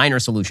sort of minor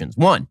solutions.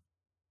 One,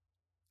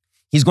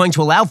 he's going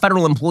to allow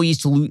federal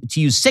employees to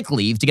use sick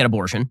leave to get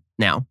abortion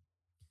now.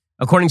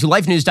 According to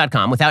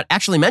lifenews.com, without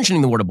actually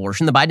mentioning the word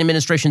abortion, the Biden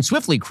administration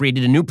swiftly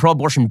created a new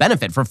pro-abortion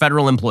benefit for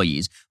federal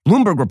employees.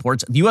 Bloomberg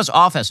reports the U.S.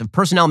 Office of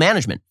Personnel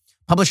Management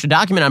published a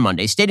document on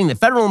Monday stating that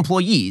federal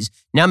employees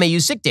now may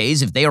use sick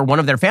days if they or one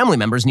of their family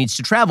members needs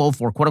to travel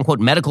for quote-unquote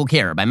medical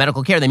care. By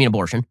medical care, they mean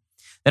abortion.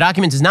 The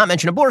document does not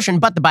mention abortion,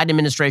 but the Biden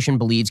administration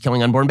believes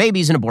killing unborn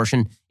babies and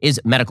abortion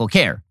is medical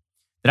care.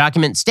 The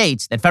document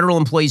states that federal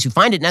employees who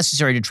find it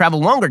necessary to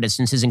travel longer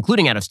distances,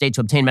 including out of state,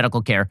 to obtain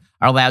medical care,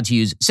 are allowed to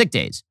use sick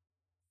days.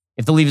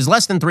 If the leave is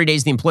less than 3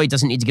 days, the employee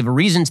doesn't need to give a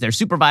reason to their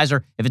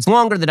supervisor. If it's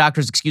longer, the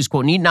doctor's excuse,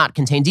 quote, need not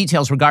contain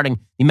details regarding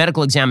the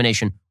medical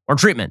examination or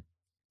treatment.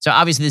 So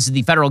obviously, this is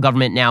the federal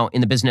government now in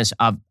the business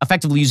of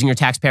effectively using your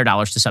taxpayer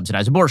dollars to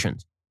subsidize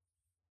abortions,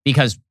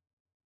 because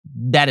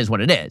that is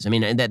what it is. I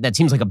mean, that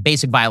seems like a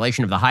basic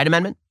violation of the Hyde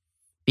Amendment,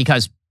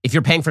 because if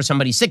you're paying for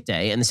somebody's sick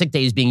day and the sick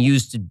day is being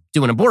used to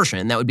do an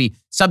abortion, that would be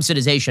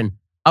subsidization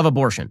of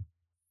abortion.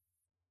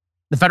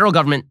 The federal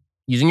government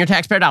using your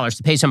taxpayer dollars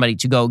to pay somebody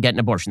to go get an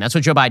abortion. That's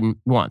what Joe Biden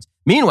wants.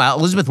 Meanwhile,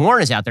 Elizabeth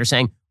Warren is out there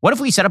saying, what if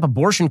we set up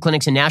abortion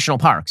clinics in national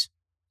parks?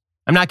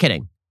 I'm not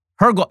kidding.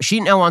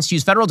 She now wants to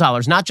use federal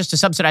dollars, not just to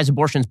subsidize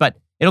abortions, but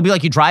it'll be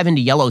like you drive into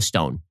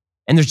Yellowstone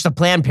and there's just a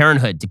Planned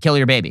Parenthood to kill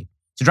your baby.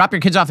 So drop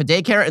your kids off at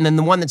daycare, and then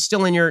the one that's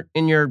still in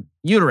your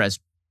uterus,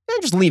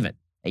 just leave it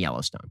at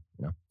Yellowstone.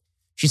 You know,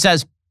 she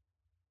says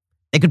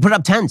they could put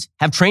up tents,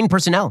 have trained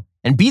personnel,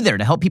 and be there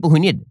to help people who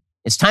need it.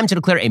 It's time to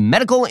declare a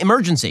medical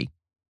emergency.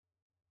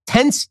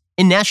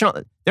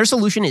 Their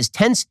solution is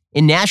tents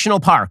in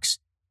national parks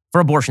for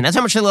abortion. That's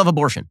how much they love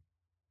abortion.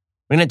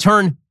 We're going to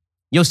turn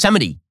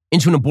Yosemite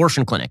into an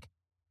abortion clinic.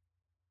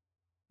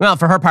 Well,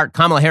 for her part,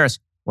 Kamala Harris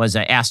was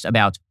asked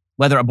about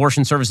whether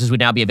abortion services would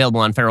now be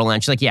available on federal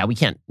land. She's like, yeah, we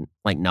can't,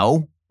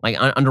 no.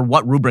 Under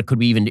what rubric could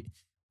we even do?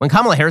 When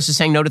Kamala Harris is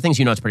saying no to things,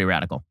 you know it's pretty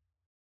radical.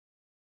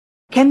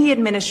 Can the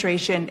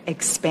administration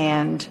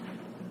expand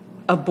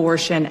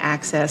abortion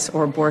access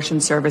or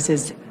abortion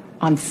services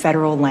on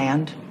federal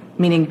land?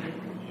 Meaning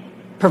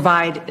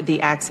provide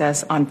the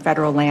access on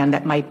federal land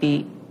that might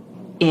be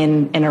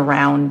in and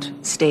around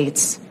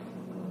states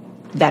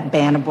that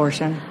ban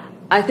abortion?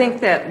 I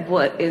think that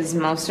what is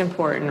most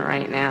important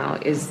right now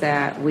is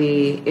that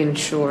we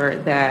ensure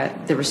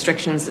that the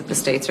restrictions that the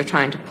states are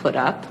trying to put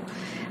up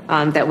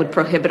that would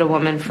prohibit a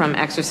woman from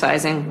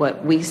exercising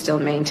what we still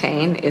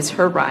maintain is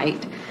her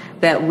right,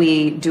 that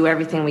we do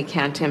everything we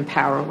can to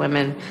empower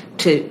women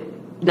to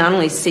not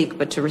only seek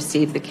but to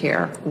receive the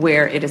care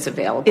where it is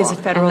available. Is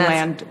federal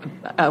land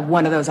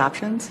one of those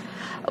options?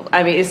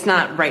 I mean, it's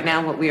not right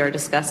now what we are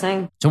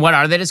discussing. So what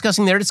are they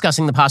discussing? They're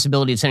discussing the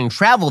possibility of sending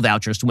travel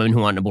vouchers to women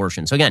who want an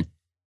abortion. So again,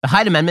 the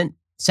Hyde Amendment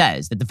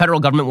says that the federal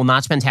government will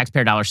not spend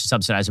taxpayer dollars to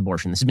subsidize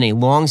abortion. This has been a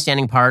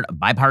long-standing part of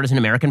bipartisan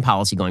American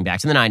policy going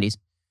back to the 90s.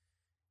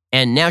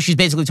 And now she's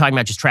basically talking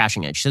about just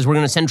trashing it. She says we're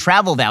going to send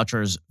travel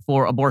vouchers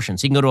for abortion.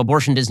 So you can go to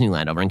Abortion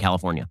Disneyland over in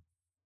California.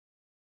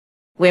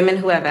 Women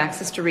who have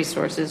access to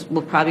resources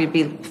will probably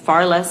be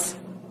far less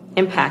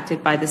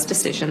impacted by this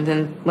decision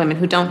than women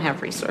who don't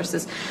have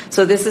resources.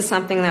 So this is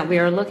something that we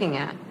are looking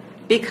at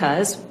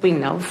because we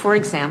know, for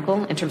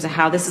example, in terms of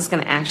how this is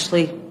going to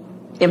actually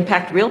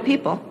impact real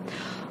people,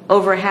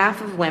 over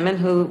half of women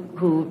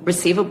who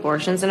receive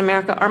abortions in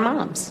America are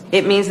moms.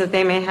 It means that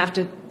they may have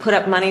to put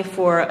up money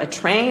for a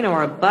train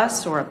or a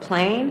bus or a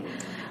plane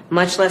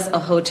much less a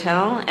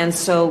hotel. And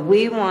so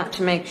we want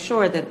to make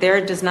sure that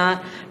there does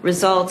not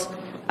result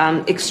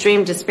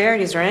extreme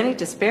disparities or any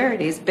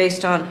disparities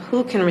based on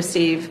who can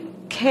receive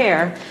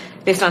care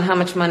based on how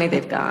much money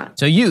they've got.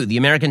 So you, the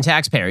American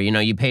taxpayer,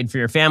 you paid for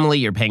your family,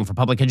 you're paying for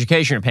public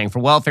education, you're paying for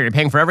welfare, you're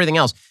paying for everything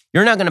else.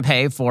 You're not going to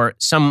pay for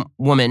some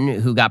woman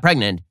who got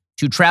pregnant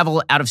to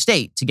travel out of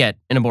state to get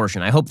an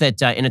abortion. I hope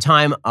that in a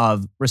time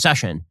of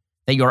recession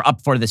that you're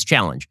up for this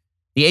challenge.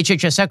 The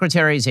HHS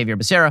Secretary, Xavier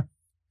Becerra,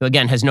 who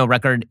again has no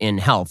record in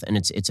health, and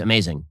it's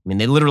amazing. I mean,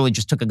 they literally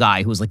just took a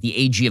guy who was like the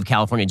AG of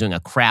California doing a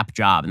crap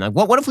job. And like,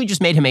 what if we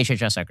just made him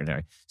HHS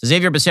Secretary? So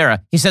Xavier Becerra,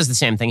 he says the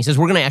same thing. He says,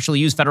 we're going to actually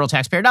use federal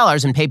taxpayer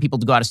dollars and pay people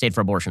to go out of state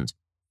for abortions.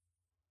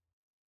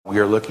 We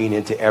are looking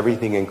into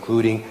everything,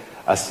 including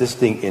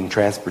assisting in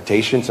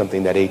transportation,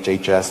 something that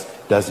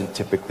HHS doesn't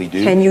typically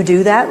do. Can you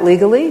do that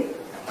legally?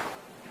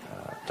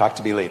 Talk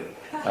to me later.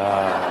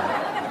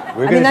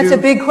 That's a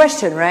big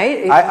question,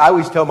 right? I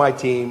always tell my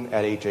team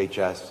at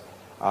HHS,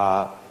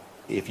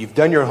 if you've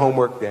done your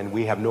homework, then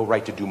we have no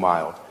right to do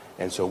mild.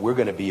 And so we're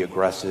going to be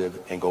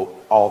aggressive and go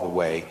all the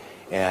way.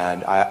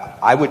 And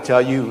I would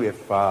tell you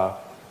if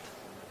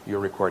you're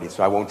recording,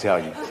 so I won't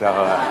tell you. So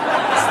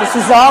this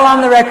is all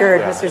on the record,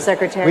 Mr.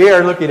 Secretary. We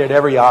are looking at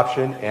every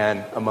option,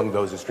 and among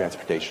those is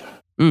transportation.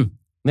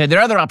 There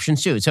are other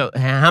options too. So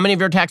how many of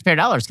your taxpayer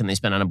dollars can they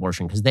spend on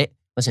abortion? Because the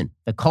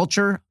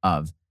culture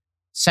of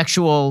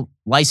sexual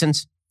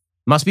license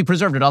must be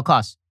preserved at all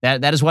costs.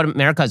 That is what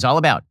America is all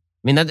about.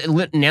 I mean,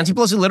 Nancy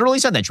Pelosi literally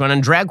said that. She went on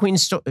a drag queen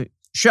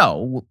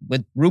show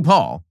with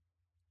RuPaul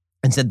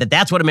and said that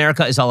that's what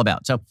America is all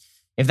about. So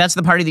if that's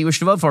the party that you wish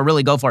to vote for,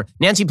 really go for it.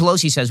 Nancy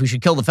Pelosi says we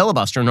should kill the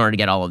filibuster in order to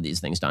get all of these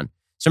things done.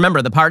 So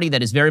remember, the party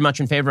that is very much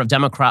in favor of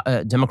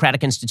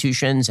democratic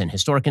institutions and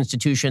historic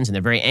institutions, and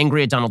they're very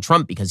angry at Donald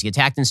Trump because he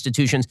attacked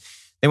institutions.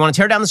 They want to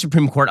tear down the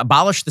Supreme Court,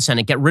 abolish the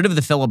Senate, get rid of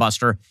the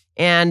filibuster,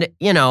 and,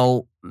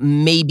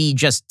 maybe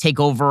just take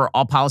over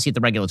all policy at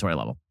the regulatory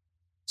level.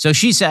 So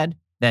she said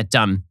that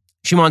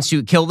she wants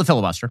to kill the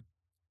filibuster.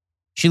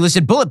 She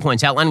listed bullet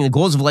points outlining the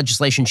goals of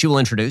legislation she will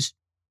introduce,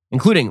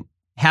 including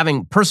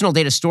having personal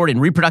data stored in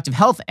reproductive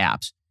health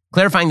apps,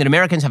 clarifying that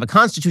Americans have a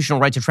constitutional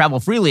right to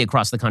travel freely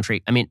across the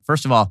country. I mean,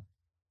 first of all,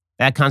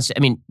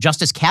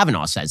 Justice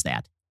Kavanaugh says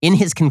that in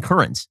his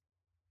concurrence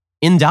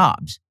in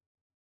Dobbs.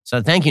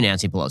 So thank you,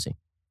 Nancy Pelosi.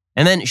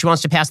 And then she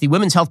wants to pass the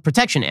Women's Health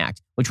Protection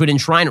Act, which would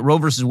enshrine Roe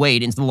versus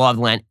Wade into the law of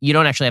the land. You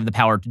don't actually have the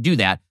power to do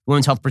that. The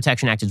Women's Health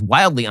Protection Act is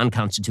wildly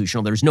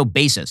unconstitutional. There's no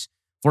basis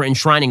for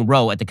enshrining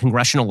Roe at the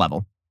congressional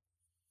level.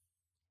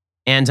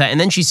 And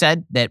then she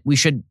said that we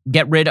should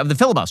get rid of the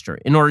filibuster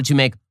in order to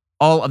make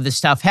all of this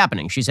stuff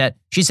happening. She said,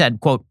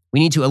 quote,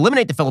 we need to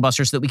eliminate the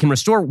filibuster so that we can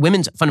restore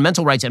women's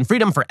fundamental rights and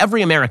freedom for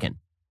every American.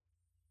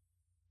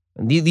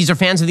 And these are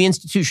fans of the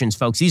institutions,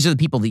 folks. These are the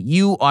people that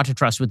you ought to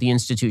trust with the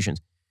institutions.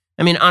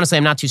 I mean, honestly,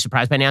 I'm not too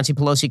surprised by Nancy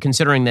Pelosi,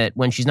 considering that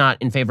when she's not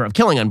in favor of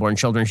killing unborn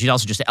children, she's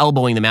also just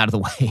elbowing them out of the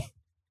way.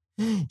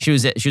 She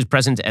was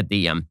present at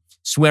the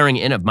swearing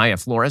in of Maya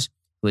Flores,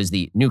 who is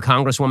the new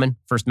congresswoman,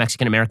 first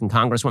Mexican-American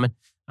congresswoman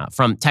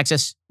from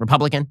Texas,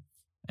 Republican.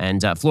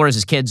 And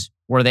Flores' kids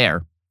were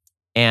there.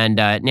 And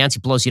Nancy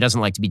Pelosi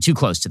doesn't like to be too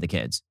close to the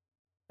kids.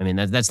 I mean,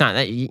 that's not,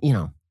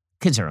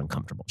 kids are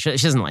uncomfortable. She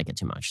doesn't like it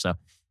too much. So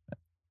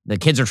the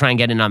kids are trying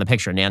to get in on the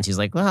picture. And Nancy's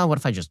like, well, what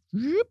if I just...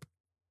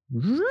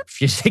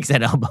 She just takes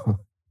that elbow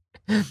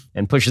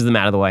and pushes them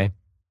out of the way.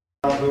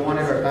 We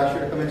wanted our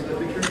pastor to come into the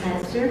picture.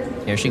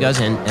 Pastor? Here she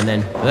goes in, and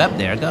then,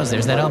 there it goes.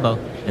 There's that elbow.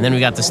 And then we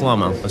got the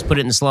slow-mo. Let's put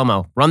it in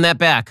slow-mo. Run that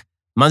back.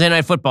 Monday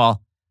Night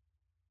Football.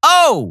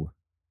 Oh!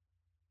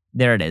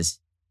 There it is.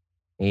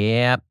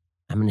 Yep.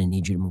 I'm going to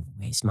need you to move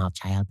away, small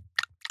child.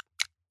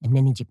 I'm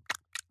going to need you.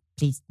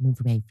 Please move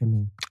away from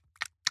me.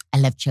 I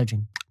love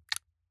children.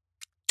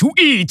 To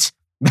eat!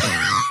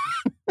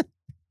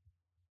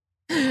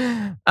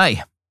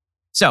 Aye.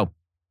 So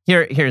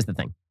here's the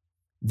thing.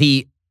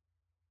 The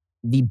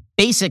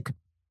basic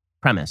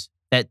premise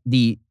that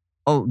the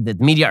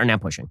media are now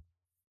pushing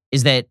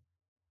is that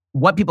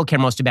what people care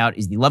most about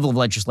is the level of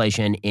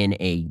legislation in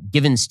a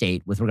given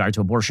state with regard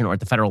to abortion or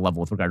at the federal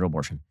level with regard to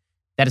abortion.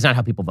 That is not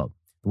how people vote.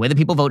 The way that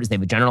people vote is they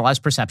have a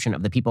generalized perception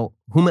of the people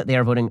whom they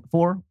are voting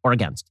for or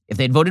against. If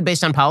they had voted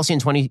based on policy in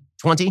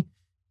 2020,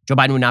 Joe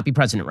Biden would not be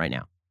president right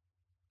now.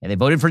 And they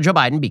voted for Joe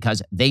Biden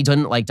because they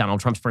didn't like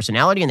Donald Trump's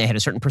personality and they had a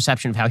certain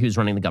perception of how he was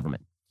running the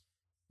government.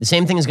 The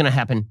same thing is going to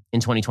happen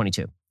in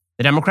 2022.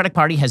 The Democratic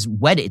Party has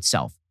wed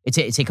itself.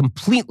 It's a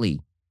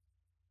completely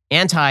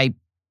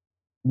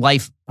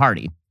anti-life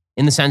party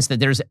in the sense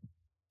that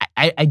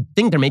I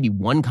think there may be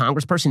one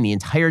congressperson in the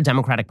entire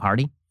Democratic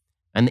Party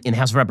and in the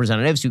House of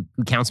Representatives who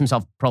counts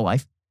himself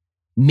pro-life,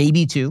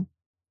 maybe two.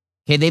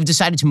 Okay, they've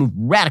decided to move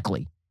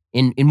radically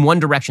in one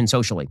direction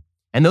socially.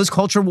 And those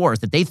culture wars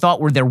that they thought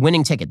were their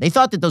winning ticket, they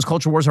thought that those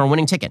culture wars are a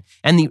winning ticket.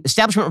 And the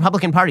establishment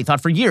Republican Party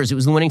thought for years it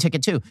was the winning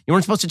ticket too. You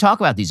weren't supposed to talk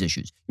about these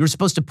issues. You were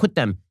supposed to put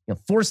them,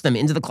 force them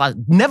into the closet.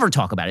 Never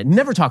talk about it.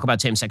 Never talk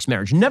about same-sex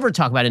marriage. Never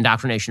talk about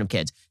indoctrination of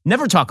kids.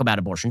 Never talk about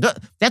abortion.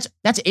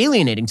 That's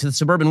alienating to the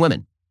suburban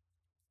women.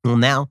 Well,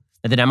 now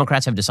that the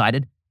Democrats have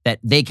decided that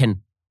they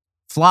can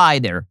fly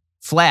their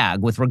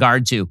flag with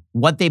regard to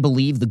what they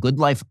believe the good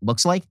life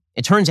looks like,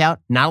 it turns out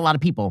not a lot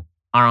of people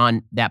are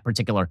on that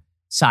particular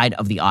side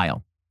of the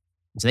aisle.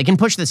 So they can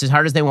push this as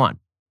hard as they want.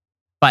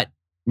 But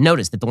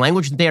notice that the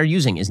language that they are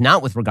using is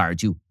not with regard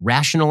to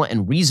rational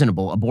and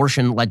reasonable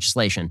abortion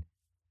legislation,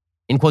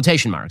 in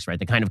quotation marks, right?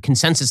 The kind of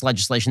consensus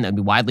legislation that would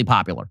be widely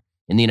popular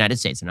in the United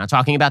States. They're not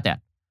talking about that.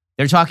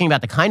 They're talking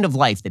about the kind of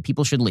life that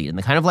people should lead. And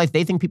the kind of life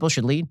they think people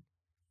should lead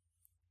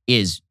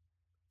is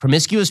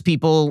promiscuous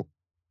people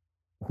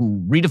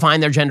who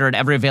redefine their gender at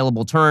every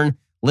available turn,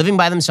 living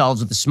by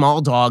themselves with a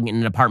small dog in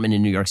an apartment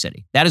in New York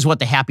City. That is what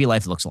the happy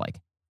life looks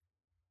like.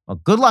 Well,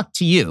 good luck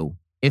to you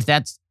if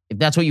that's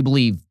what you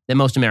believe that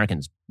most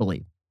Americans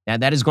believe.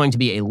 That is going to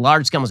be a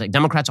large-scale mistake.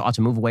 Democrats ought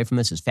to move away from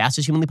this as fast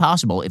as humanly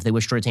possible if they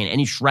wish to retain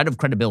any shred of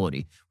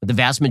credibility with the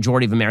vast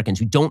majority of Americans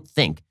who don't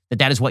think that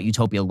that is what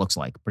utopia looks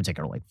like,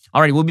 particularly.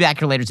 All right, we'll be back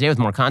here later today with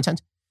more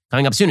content.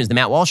 Coming up soon is The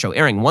Matt Walsh Show,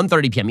 airing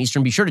 1:30 p.m.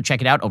 Eastern. Be sure to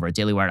check it out over at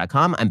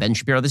dailywire.com. I'm Ben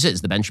Shapiro. This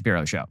is The Ben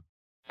Shapiro Show.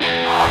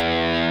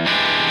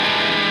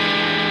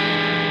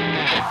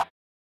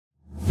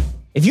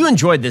 If you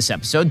enjoyed this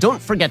episode,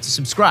 don't forget to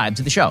subscribe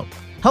to the show.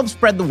 Help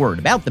spread the word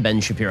about The Ben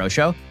Shapiro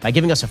Show by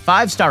giving us a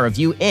 5-star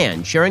review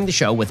and sharing the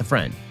show with a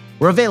friend.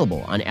 We're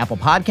available on Apple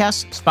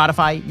Podcasts,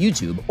 Spotify,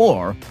 YouTube,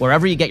 or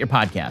wherever you get your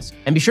podcasts.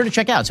 And be sure to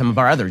check out some of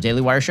our other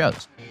Daily Wire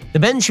shows. The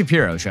Ben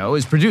Shapiro Show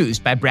is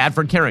produced by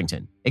Bradford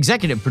Carrington,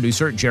 executive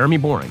producer Jeremy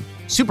Boring,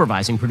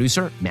 supervising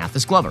producer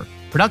Mathis Glover,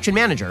 production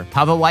manager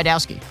Pavel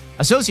Wydowski,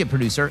 associate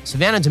producer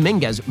Savannah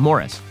Dominguez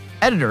Morris,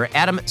 editor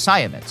Adam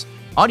Sayevitz,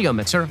 audio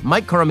mixer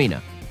Mike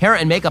Coromina, hair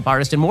and makeup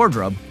artist and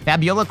wardrobe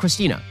Fabiola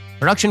Cristina,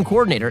 production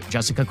coordinator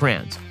Jessica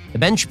Kranz. The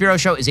Ben Shapiro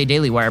Show is a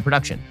Daily Wire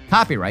production.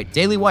 Copyright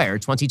Daily Wire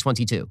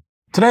 2022.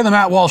 Today, the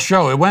Matt Walsh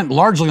Show, it went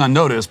largely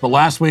unnoticed, but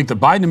last week the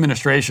Biden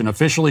administration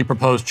officially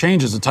proposed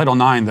changes to Title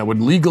IX that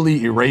would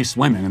legally erase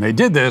women. And they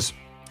did this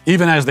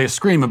even as they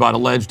scream about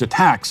alleged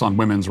attacks on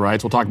women's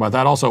rights. We'll talk about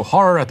that. Also,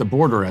 horror at the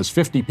border as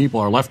 50 people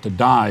are left to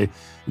die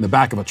in the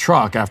back of a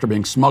truck after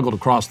being smuggled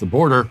across the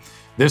border.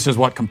 This is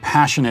what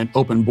compassionate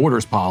open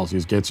borders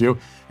policies gets you.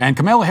 And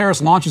Kamala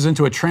Harris launches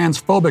into a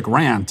transphobic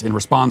rant in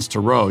response to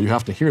Roe. You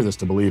have to hear this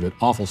to believe it.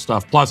 Awful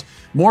stuff. Plus,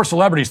 more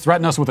celebrities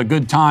threaten us with a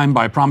good time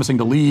by promising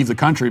to leave the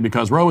country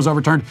because Roe was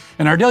overturned.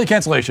 In our daily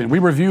cancellation, we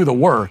review the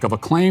work of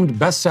acclaimed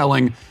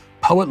best-selling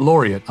poet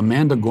laureate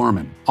Amanda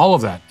Gorman. All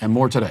of that and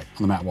more today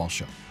on The Matt Walsh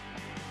Show.